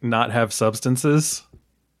like not have substances?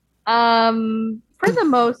 For the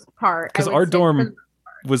most part. Because our dorm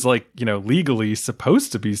was like, legally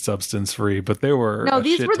supposed to be substance-free, but there were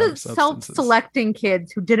these were the self-selecting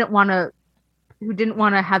kids who didn't want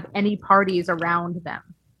to have any parties around them.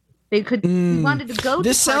 They wanted to go.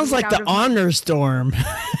 This sounds like the honors dorm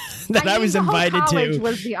that I was invited the whole college to.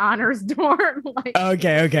 Was the honors dorm?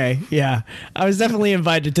 Okay, yeah. I was definitely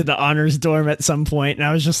invited to the honors dorm at some point, and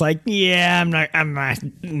I was just like, yeah, I'm not.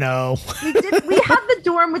 No. We had the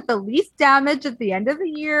dorm with the least damage at the end of the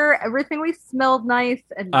year. Everything we smelled nice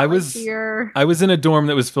and beer. I was in a dorm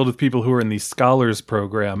that was filled with people who were in the scholars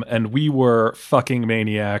program, and we were fucking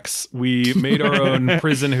maniacs. We made our own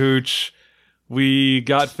prison hooch. We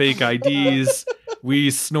got fake IDs. We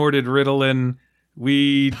snorted Ritalin.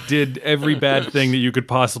 We did every bad thing that you could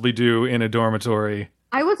possibly do in a dormitory.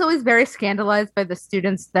 I was always very scandalized by the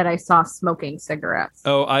students that I saw smoking cigarettes.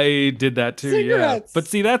 Oh, I did that too, cigarettes. Yeah. But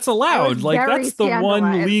see, that's allowed. Like, that's the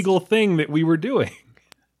one legal thing that we were doing.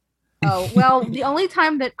 Oh, well, the only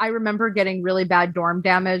time that I remember getting really bad dorm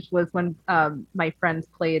damage was when my friends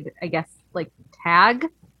played, I guess, like tag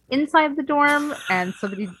inside the dorm, and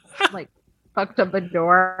somebody like fucked up a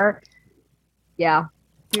door. Yeah.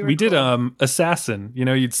 We did Assassin.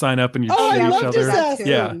 You'd sign up and you'd shoot each other. Assassin.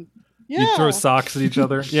 Yeah. You'd throw socks at each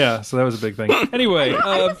other. Yeah, so that was a big thing. Anyway.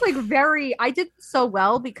 I was like I did so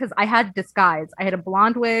well because I had disguise. I had a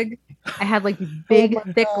blonde wig. I had like these big,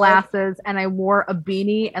 thick glasses, and I wore a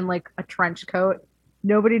beanie and like a trench coat.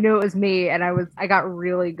 Nobody knew it was me, and I got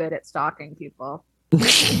really good at stalking people.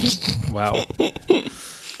 Wow.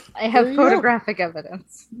 I have photographic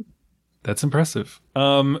evidence. That's impressive.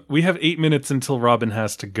 We have 8 minutes until Robin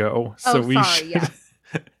has to go. So yes.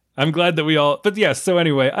 I'm glad that we all... But yes, so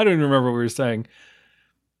anyway, I don't even remember what we were saying.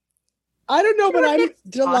 I don't know, but I'm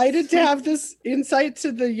delighted to have this insight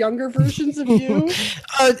to the younger versions of you.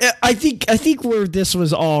 I think where this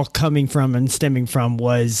was all coming from and stemming from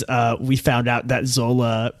was we found out that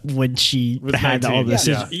Zola, when she had 19, all this,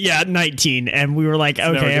 19, and we were like,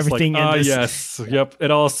 so okay, everything. Like, yes, yep,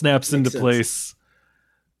 it all snaps into place.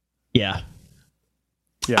 Yeah.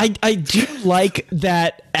 I do like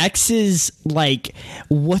that X's like,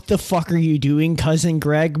 what the fuck are you doing, cousin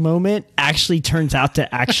Greg moment actually turns out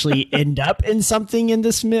to actually end up in something in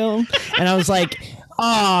this film. And I was like,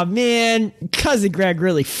 oh man, cousin Greg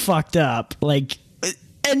really fucked up. Like,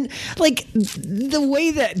 and like the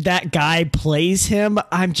way that guy plays him,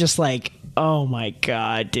 I'm just like, oh my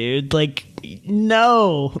God, dude. Like,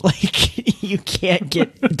 no, like you can't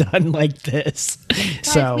get done like this. Guys,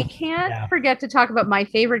 so we can't forget to talk about my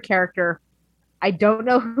favorite character. I don't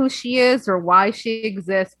know who she is or why she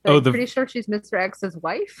exists, but I'm pretty sure she's Mr. X's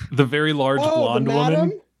wife. The very large blonde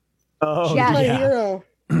woman. Oh, yeah. My hero.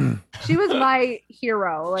 She was my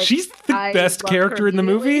hero. Like, she's the best character in the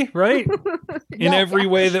movie, right? In every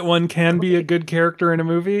way that one can be a good character in a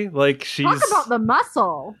movie. Like, she's talk about the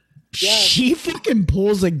muscle. Yes. She fucking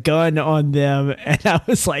pulls a gun on them, and I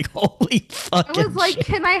was like, holy fucking I was like,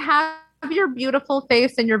 can I have your beautiful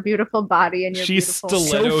face and your beautiful body and your beautiful... She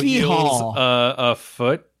stiletto heels a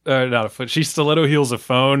foot. Not a foot. She stiletto heels a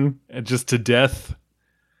phone just to death.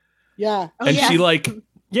 Yeah. And she like...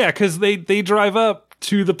 Yeah, because they drive up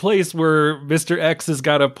to the place where Mr. X has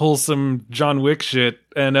got to pull some John Wick shit,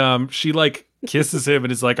 and she like kisses him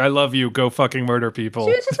and is like, I love you, go fucking murder people.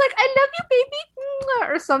 She was just like, I love you, baby.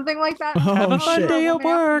 Or something like that. Oh, shit. Day at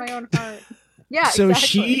work. Yeah, so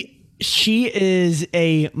exactly. she is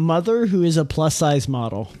a mother who is a plus size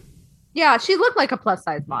model. Yeah, she looked like a plus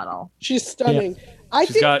size model. She's stunning. Yeah. I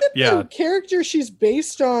think the character she's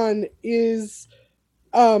based on is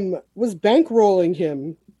was bankrolling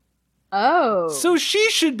him. Oh. So she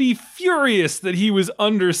should be furious that he was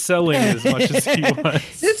underselling as much as he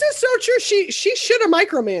was. This is so true. She should have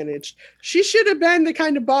micromanaged. She should have been the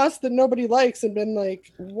kind of boss that nobody likes and been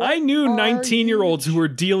like, I knew 19-year-olds who were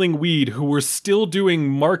dealing weed who were still doing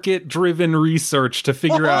market-driven research to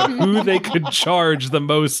figure out who they could charge the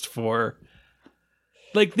most for.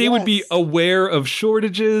 Like, they would be aware of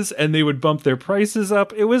shortages and they would bump their prices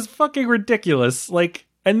up. It was fucking ridiculous. Like,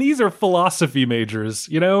 and these are philosophy majors,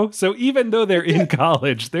 you know? So even though they're in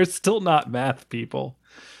college, they're still not math people.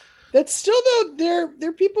 That's still, though,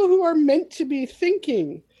 they're people who are meant to be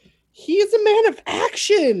thinking. He is a man of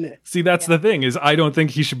action. See, that's the thing, is I don't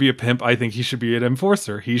think he should be a pimp. I think he should be an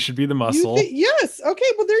enforcer. He should be the muscle. Yes. Okay,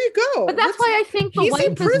 well, there you go. But that's why I think the he's wife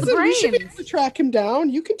in prison. is the brains. You should be able to track him down.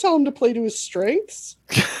 You can tell him to play to his strengths.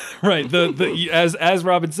 Right. As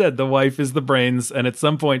Robin said, the wife is the brains. And at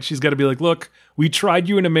some point, she's got to be like, look, we tried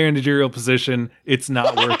you in a managerial position. It's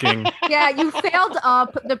not working. Yeah, you failed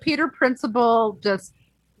up. The Peter principle just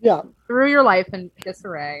threw your life in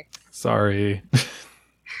disarray. Sorry.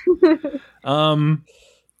 But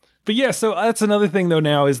yeah, so that's another thing though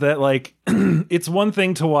now is that like it's one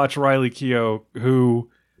thing to watch Riley Keough, who,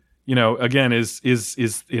 you know, again is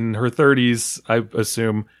in her 30s, I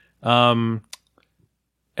assume, and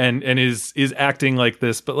is acting like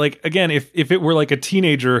this. But like again, if it were like a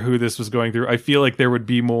teenager who this was going through, I feel like there would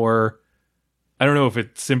be more, I don't know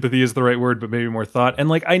if sympathy is the right word, but maybe more thought. And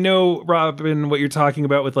like I know, Robin, what you're talking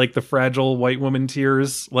about with like the fragile white woman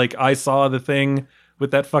tears. Like I saw the thing with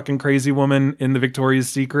that fucking crazy woman in the Victoria's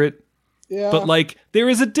Secret. Yeah. But like there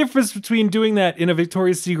is a difference between doing that in a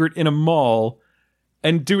Victoria's Secret in a mall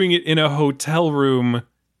and doing it in a hotel room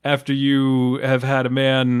after you have had a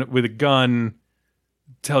man with a gun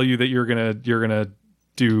tell you that you're gonna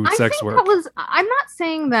do sex work. I'm not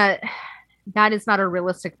saying that is not a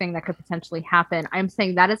realistic thing that could potentially happen. I'm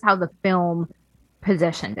saying that is how the film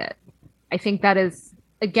positioned it. I think that is,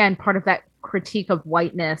 again, part of that critique of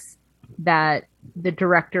whiteness that the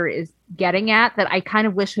director is getting at, that I kind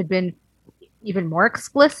of wish had been even more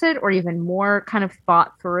explicit or even more kind of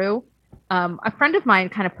thought through. A friend of mine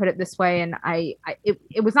kind of put it this way, and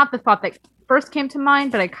it was not the thought that first came to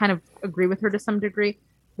mind, but I kind of agree with her to some degree,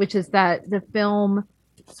 which is that the film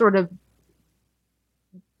sort of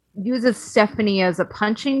uses Stephanie as a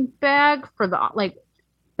punching bag for that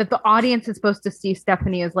the audience is supposed to see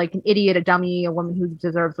Stephanie as like an idiot, a dummy, a woman who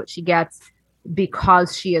deserves what she gets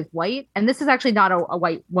because she is white. And this is actually not a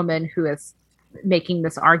white woman who is making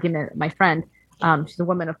this argument, my friend. She's a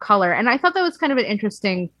woman of color. And I thought that was kind of an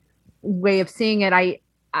interesting way of seeing it.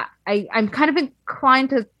 I'm kind of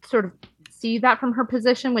inclined to sort of see that from her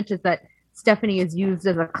position, which is that Stephanie is used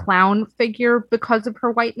as a clown figure because of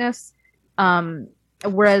her whiteness.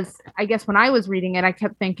 Whereas I guess when I was reading it, I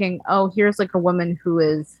kept thinking, oh, here's like a woman who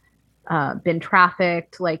has been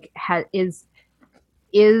trafficked, like is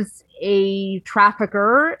a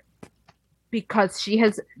trafficker because she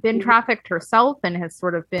has been trafficked herself and has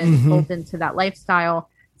sort of been pulled into that lifestyle.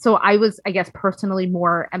 So I was, I guess, personally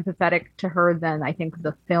more empathetic to her than I think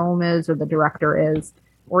the film is or the director is,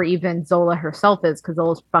 or even Zola herself is, because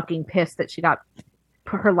Zola's fucking pissed that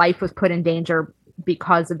her life was put in danger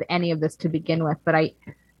because of any of this to begin with. But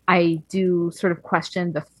I do sort of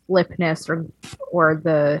question the flipness or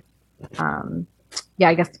the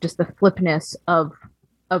I guess just the flipness of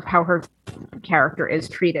how her character is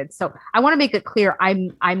treated. So I want to make it clear,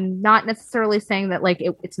 I'm not necessarily saying that like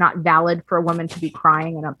it's not valid for a woman to be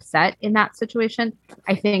crying and upset in that situation.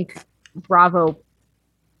 I think Bravo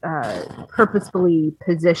purposefully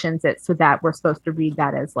positions it so that we're supposed to read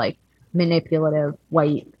that as like manipulative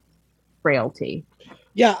white frailty.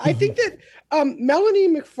 Yeah, I think that Melanie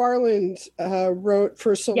McFarland wrote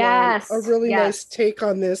for so long a really nice take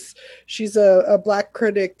on this. She's a Black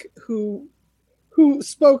critic who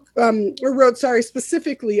spoke or wrote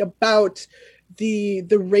specifically about the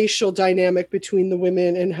racial dynamic between the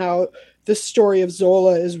women and how the story of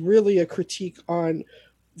Zola is really a critique on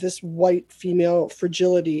this white female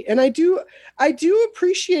fragility. And I do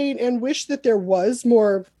appreciate and wish that there was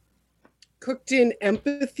more cooked in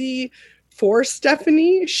empathy for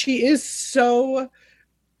Stephanie. She is so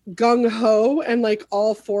gung-ho and like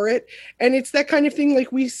all for it, and it's that kind of thing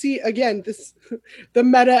like we see again the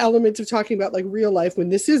meta element of talking about like real life when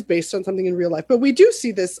this is based on something in real life, but we do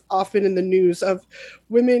see this often in the news of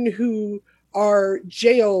women who are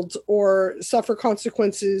jailed or suffer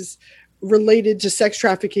consequences related to sex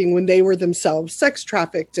trafficking when they were themselves sex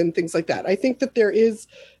trafficked and things like that. I think that there is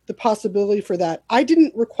the possibility for that. I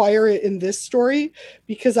didn't require it in this story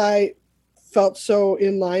because I felt so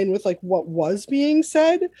in line with like what was being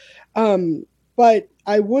said. But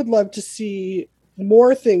I would love to see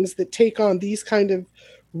more things that take on these kind of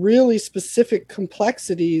really specific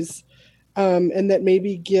complexities, and that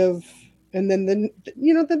maybe give, and then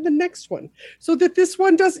the next one, so that this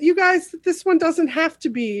one doesn't have to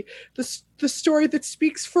be the story that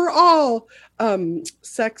speaks for all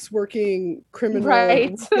sex working criminal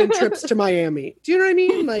and trips to Miami. Do you know what I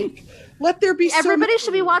mean? Like, let there be. Everybody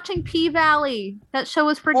should be watching P-Valley. That show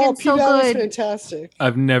is freaking so good. Fantastic.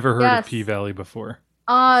 I've never heard of P-Valley before.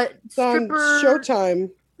 It's on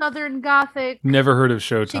Showtime. Southern Gothic. Never heard of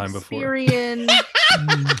Showtime before.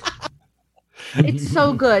 It's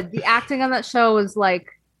so good. The acting on that show is like,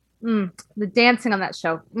 the dancing on that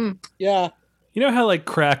show. Yeah. You know how like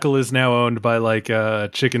Crackle is now owned by like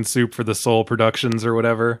Chicken Soup for the Soul Productions or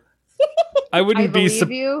whatever? I wouldn't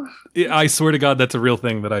I swear to God, that's a real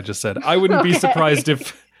thing that I just said. I wouldn't be surprised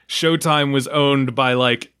if Showtime was owned by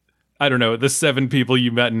like, I don't know, the 7 People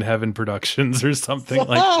You Met in Heaven Productions or something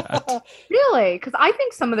like that. Really? Because I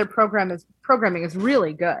think some of their programming is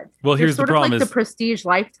really good. Well, here's the problem: like the Prestige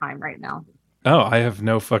Lifetime right now. Oh, I have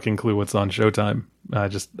no fucking clue what's on Showtime. I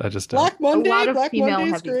just Black Monday. A lot of Black female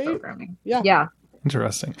Monday's heavy great. programming. Yeah.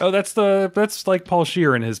 Interesting. Oh, that's like Paul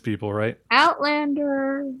Scheer and his people, right?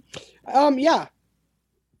 Outlander. Yeah.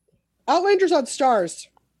 Outlander's on Stars.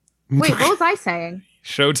 Wait, what was I saying?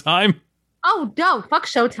 Showtime. Oh no! Fuck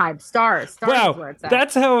Showtime. Stars. Wow, is where it's at.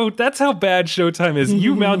 that's how bad Showtime is.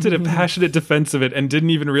 You mounted a passionate defense of it and didn't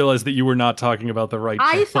even realize that you were not talking about the right.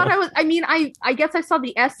 I channel. thought I was. I mean, I guess I saw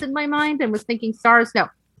the S in my mind and was thinking Stars. No,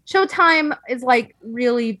 Showtime is like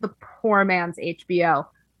really the poor man's HBO.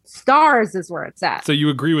 Stars is where it's at. So you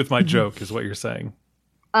agree with my joke, is what you're saying?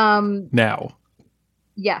 Now.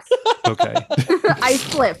 Yes. Okay. I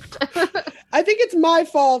flipped. I think it's my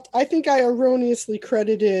fault. I think I erroneously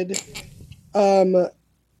credited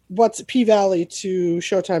what's P-Valley to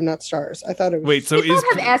Showtime, not Stars. I thought it was. Wait, so it does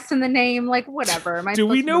have S in the name, like whatever. Do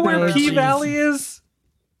we know where P-Valley is?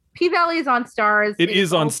 P-Valley is on Stars. It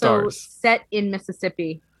is on Stars. Set in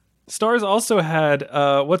Mississippi. Stars also had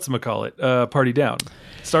whatchamacallit, Party Down.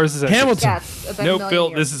 Stars is Hamilton. Yes. Nope,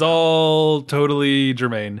 Bill. This is all totally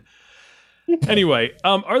germane. Anyway,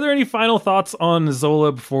 are there any final thoughts on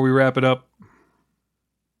Zola before we wrap it up?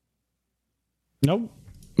 Nope.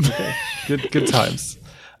 Okay. Good times.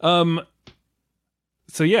 So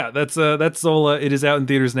yeah, that's Zola. It is out in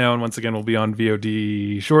theaters now, and once again will be on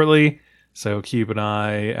VOD shortly. So keep an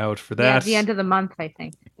eye out for that. Yeah, at the end of the month, I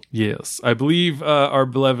think. Yes, I believe our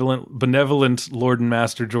benevolent Lord and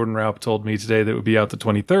Master Jordan Raup told me today that it would be out the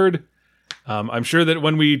 23rd. I'm sure that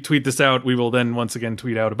when we tweet this out, we will then once again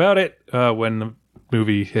tweet out about it when the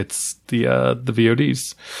movie hits the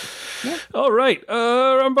VODs. Yeah. All right,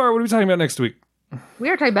 Rumbar, what are we talking about next week? We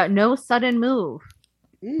are talking about No Sudden Move.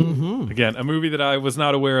 Mm-hmm. Again, a movie that I was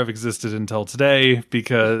not aware of existed until today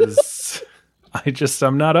because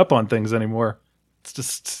I'm not up on things anymore.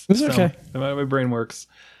 It's okay. My brain works.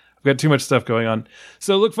 I've got too much stuff going on.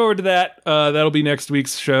 So look forward to that. That'll be next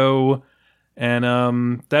week's show. And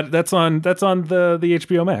that's on the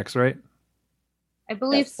HBO Max, right? I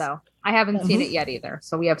believe so. I haven't seen it yet either,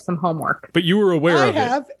 so we have some homework. But you were aware of it. I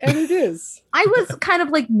have, and it is. I was kind of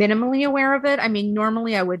like minimally aware of it. I mean,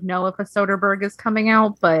 normally I would know if a Soderbergh is coming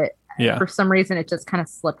out, but for some reason it just kind of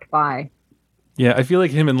slipped by. Yeah, I feel like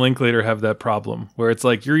him and Linklater have that problem where it's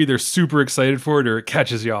like you're either super excited for it or it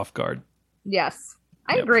catches you off guard. Yes,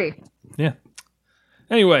 I agree. Yeah.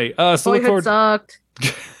 Anyway, so Boyhood sucked.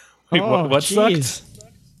 Wait, what sucked?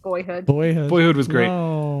 Boyhood. Boyhood was great.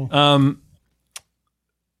 No.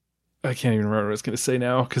 I can't even remember what I was going to say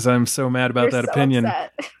now because I'm so mad about that opinion.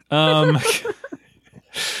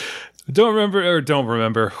 Don't remember.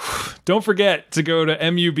 Don't forget to go to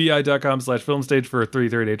mubi.com/filmstage for a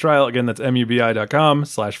 30-day trial. Again, that's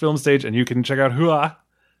mubi.com/filmstage, and you can check out Hua,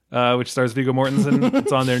 which stars Viggo Mortensen.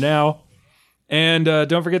 It's on there now. And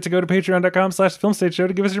don't forget to go to patreon.com/filmstage show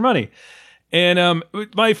to give us your money. And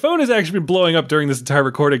my phone has actually been blowing up during this entire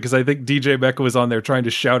recording because I think DJ Mecca was on there trying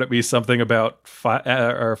to shout at me something about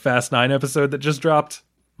our Fast 9 episode that just dropped.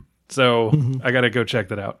 So I got to go check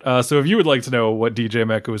that out. So if you would like to know what DJ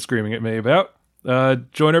Mecca was screaming at me about,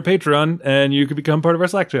 join our Patreon and you can become part of our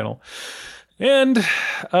Slack channel. And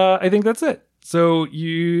I think that's it. So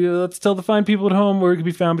let's tell the fine people at home where it can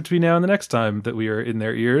be found between now and the next time that we are in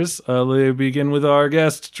their ears. Let's begin with our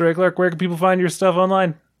guest, Drea Clark. Where can people find your stuff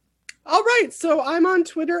online? All right, so I'm on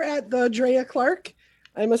Twitter at the Drea Clark.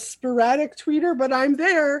 I'm a sporadic tweeter, but I'm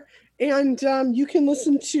there, and you can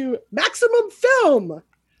listen to Maximum Film.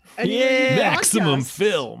 Yeah, Maximum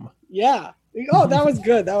Film. Yeah. Oh, that was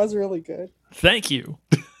good. That was really good. Thank you.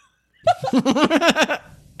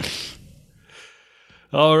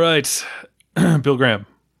 All right. Bill Graham.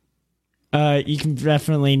 You can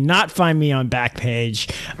definitely not find me on Backpage.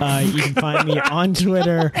 You can find me on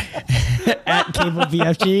Twitter at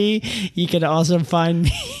CableBFG. You can also find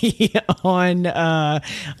me on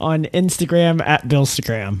Instagram at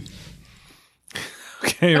Billstagram.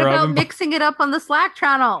 Okay, What about Robin. mixing it up on the Slack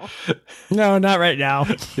channel? No, not right now.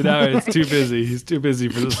 No, it's too busy. He's too busy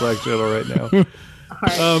for the Slack channel right now.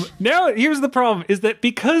 Now, here's the problem, is that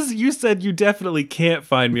because you said you definitely can't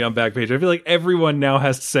find me on Backpage, I feel like everyone now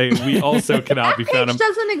has to say we also cannot be found on... Backpage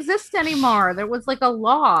doesn't exist anymore. There was like a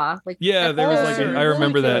law. Yeah, there was I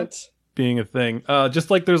remember that being a thing. Just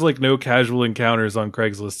like there's like no casual encounters on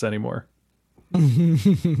Craigslist anymore.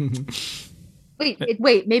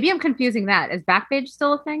 Wait, maybe I'm confusing that. Is Backpage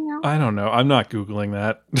still a thing now? I don't know. I'm not Googling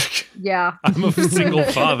that. Yeah. I'm a single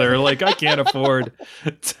father. Like, I can't afford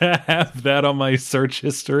to have that on my search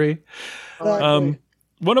history. One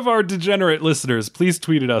of our degenerate listeners, please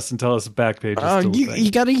tweet at us and tell us if Backpage is still a thing. You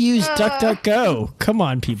got to use DuckDuckGo. Come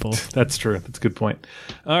on, people. That's true. That's a good point.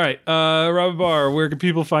 All right. Robin Barr, where can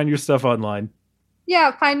people find your stuff online?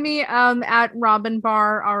 Yeah, find me at Robin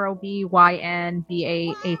Barr, ROBYNBAHR.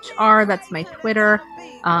 That's my Twitter.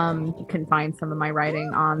 You can find some of my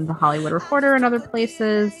writing on The Hollywood Reporter and other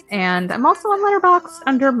places. And I'm also on Letterboxd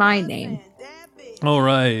under my name. All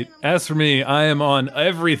right. As for me, I am on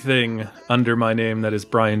everything under my name. That is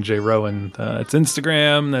Brian J. Rowan. It's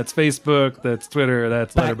Instagram, that's Facebook, that's Twitter,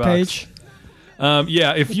 that's Letterboxd.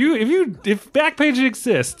 Yeah, if Backpage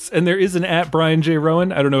exists and there is an at Brian J.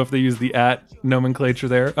 Rowan, I don't know if they use the at nomenclature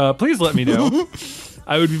there, please let me know.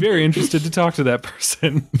 I would be very interested to talk to that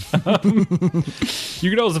person. You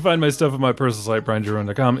can also find my stuff on my personal site,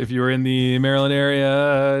 brianjrowan.com. If you're in the Maryland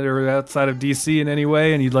area or outside of DC in any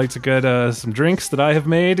way and you'd like to get some drinks that I have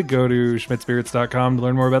made, go to schmidtspirits.com to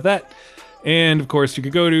learn more about that. And, of course, you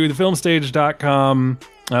could go to thefilmstage.com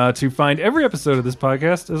to find every episode of this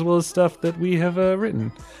podcast, as well as stuff that we have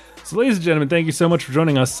written. So, ladies and gentlemen, thank you so much for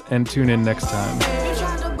joining us, and tune in next time. You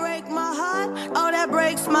tried to break my heart, oh, that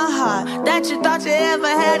breaks my heart. That you thought you ever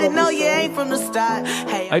had it, no, you ain't from the start.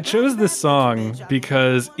 Hey, I chose this song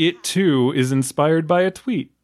because it, too, is inspired by a tweet.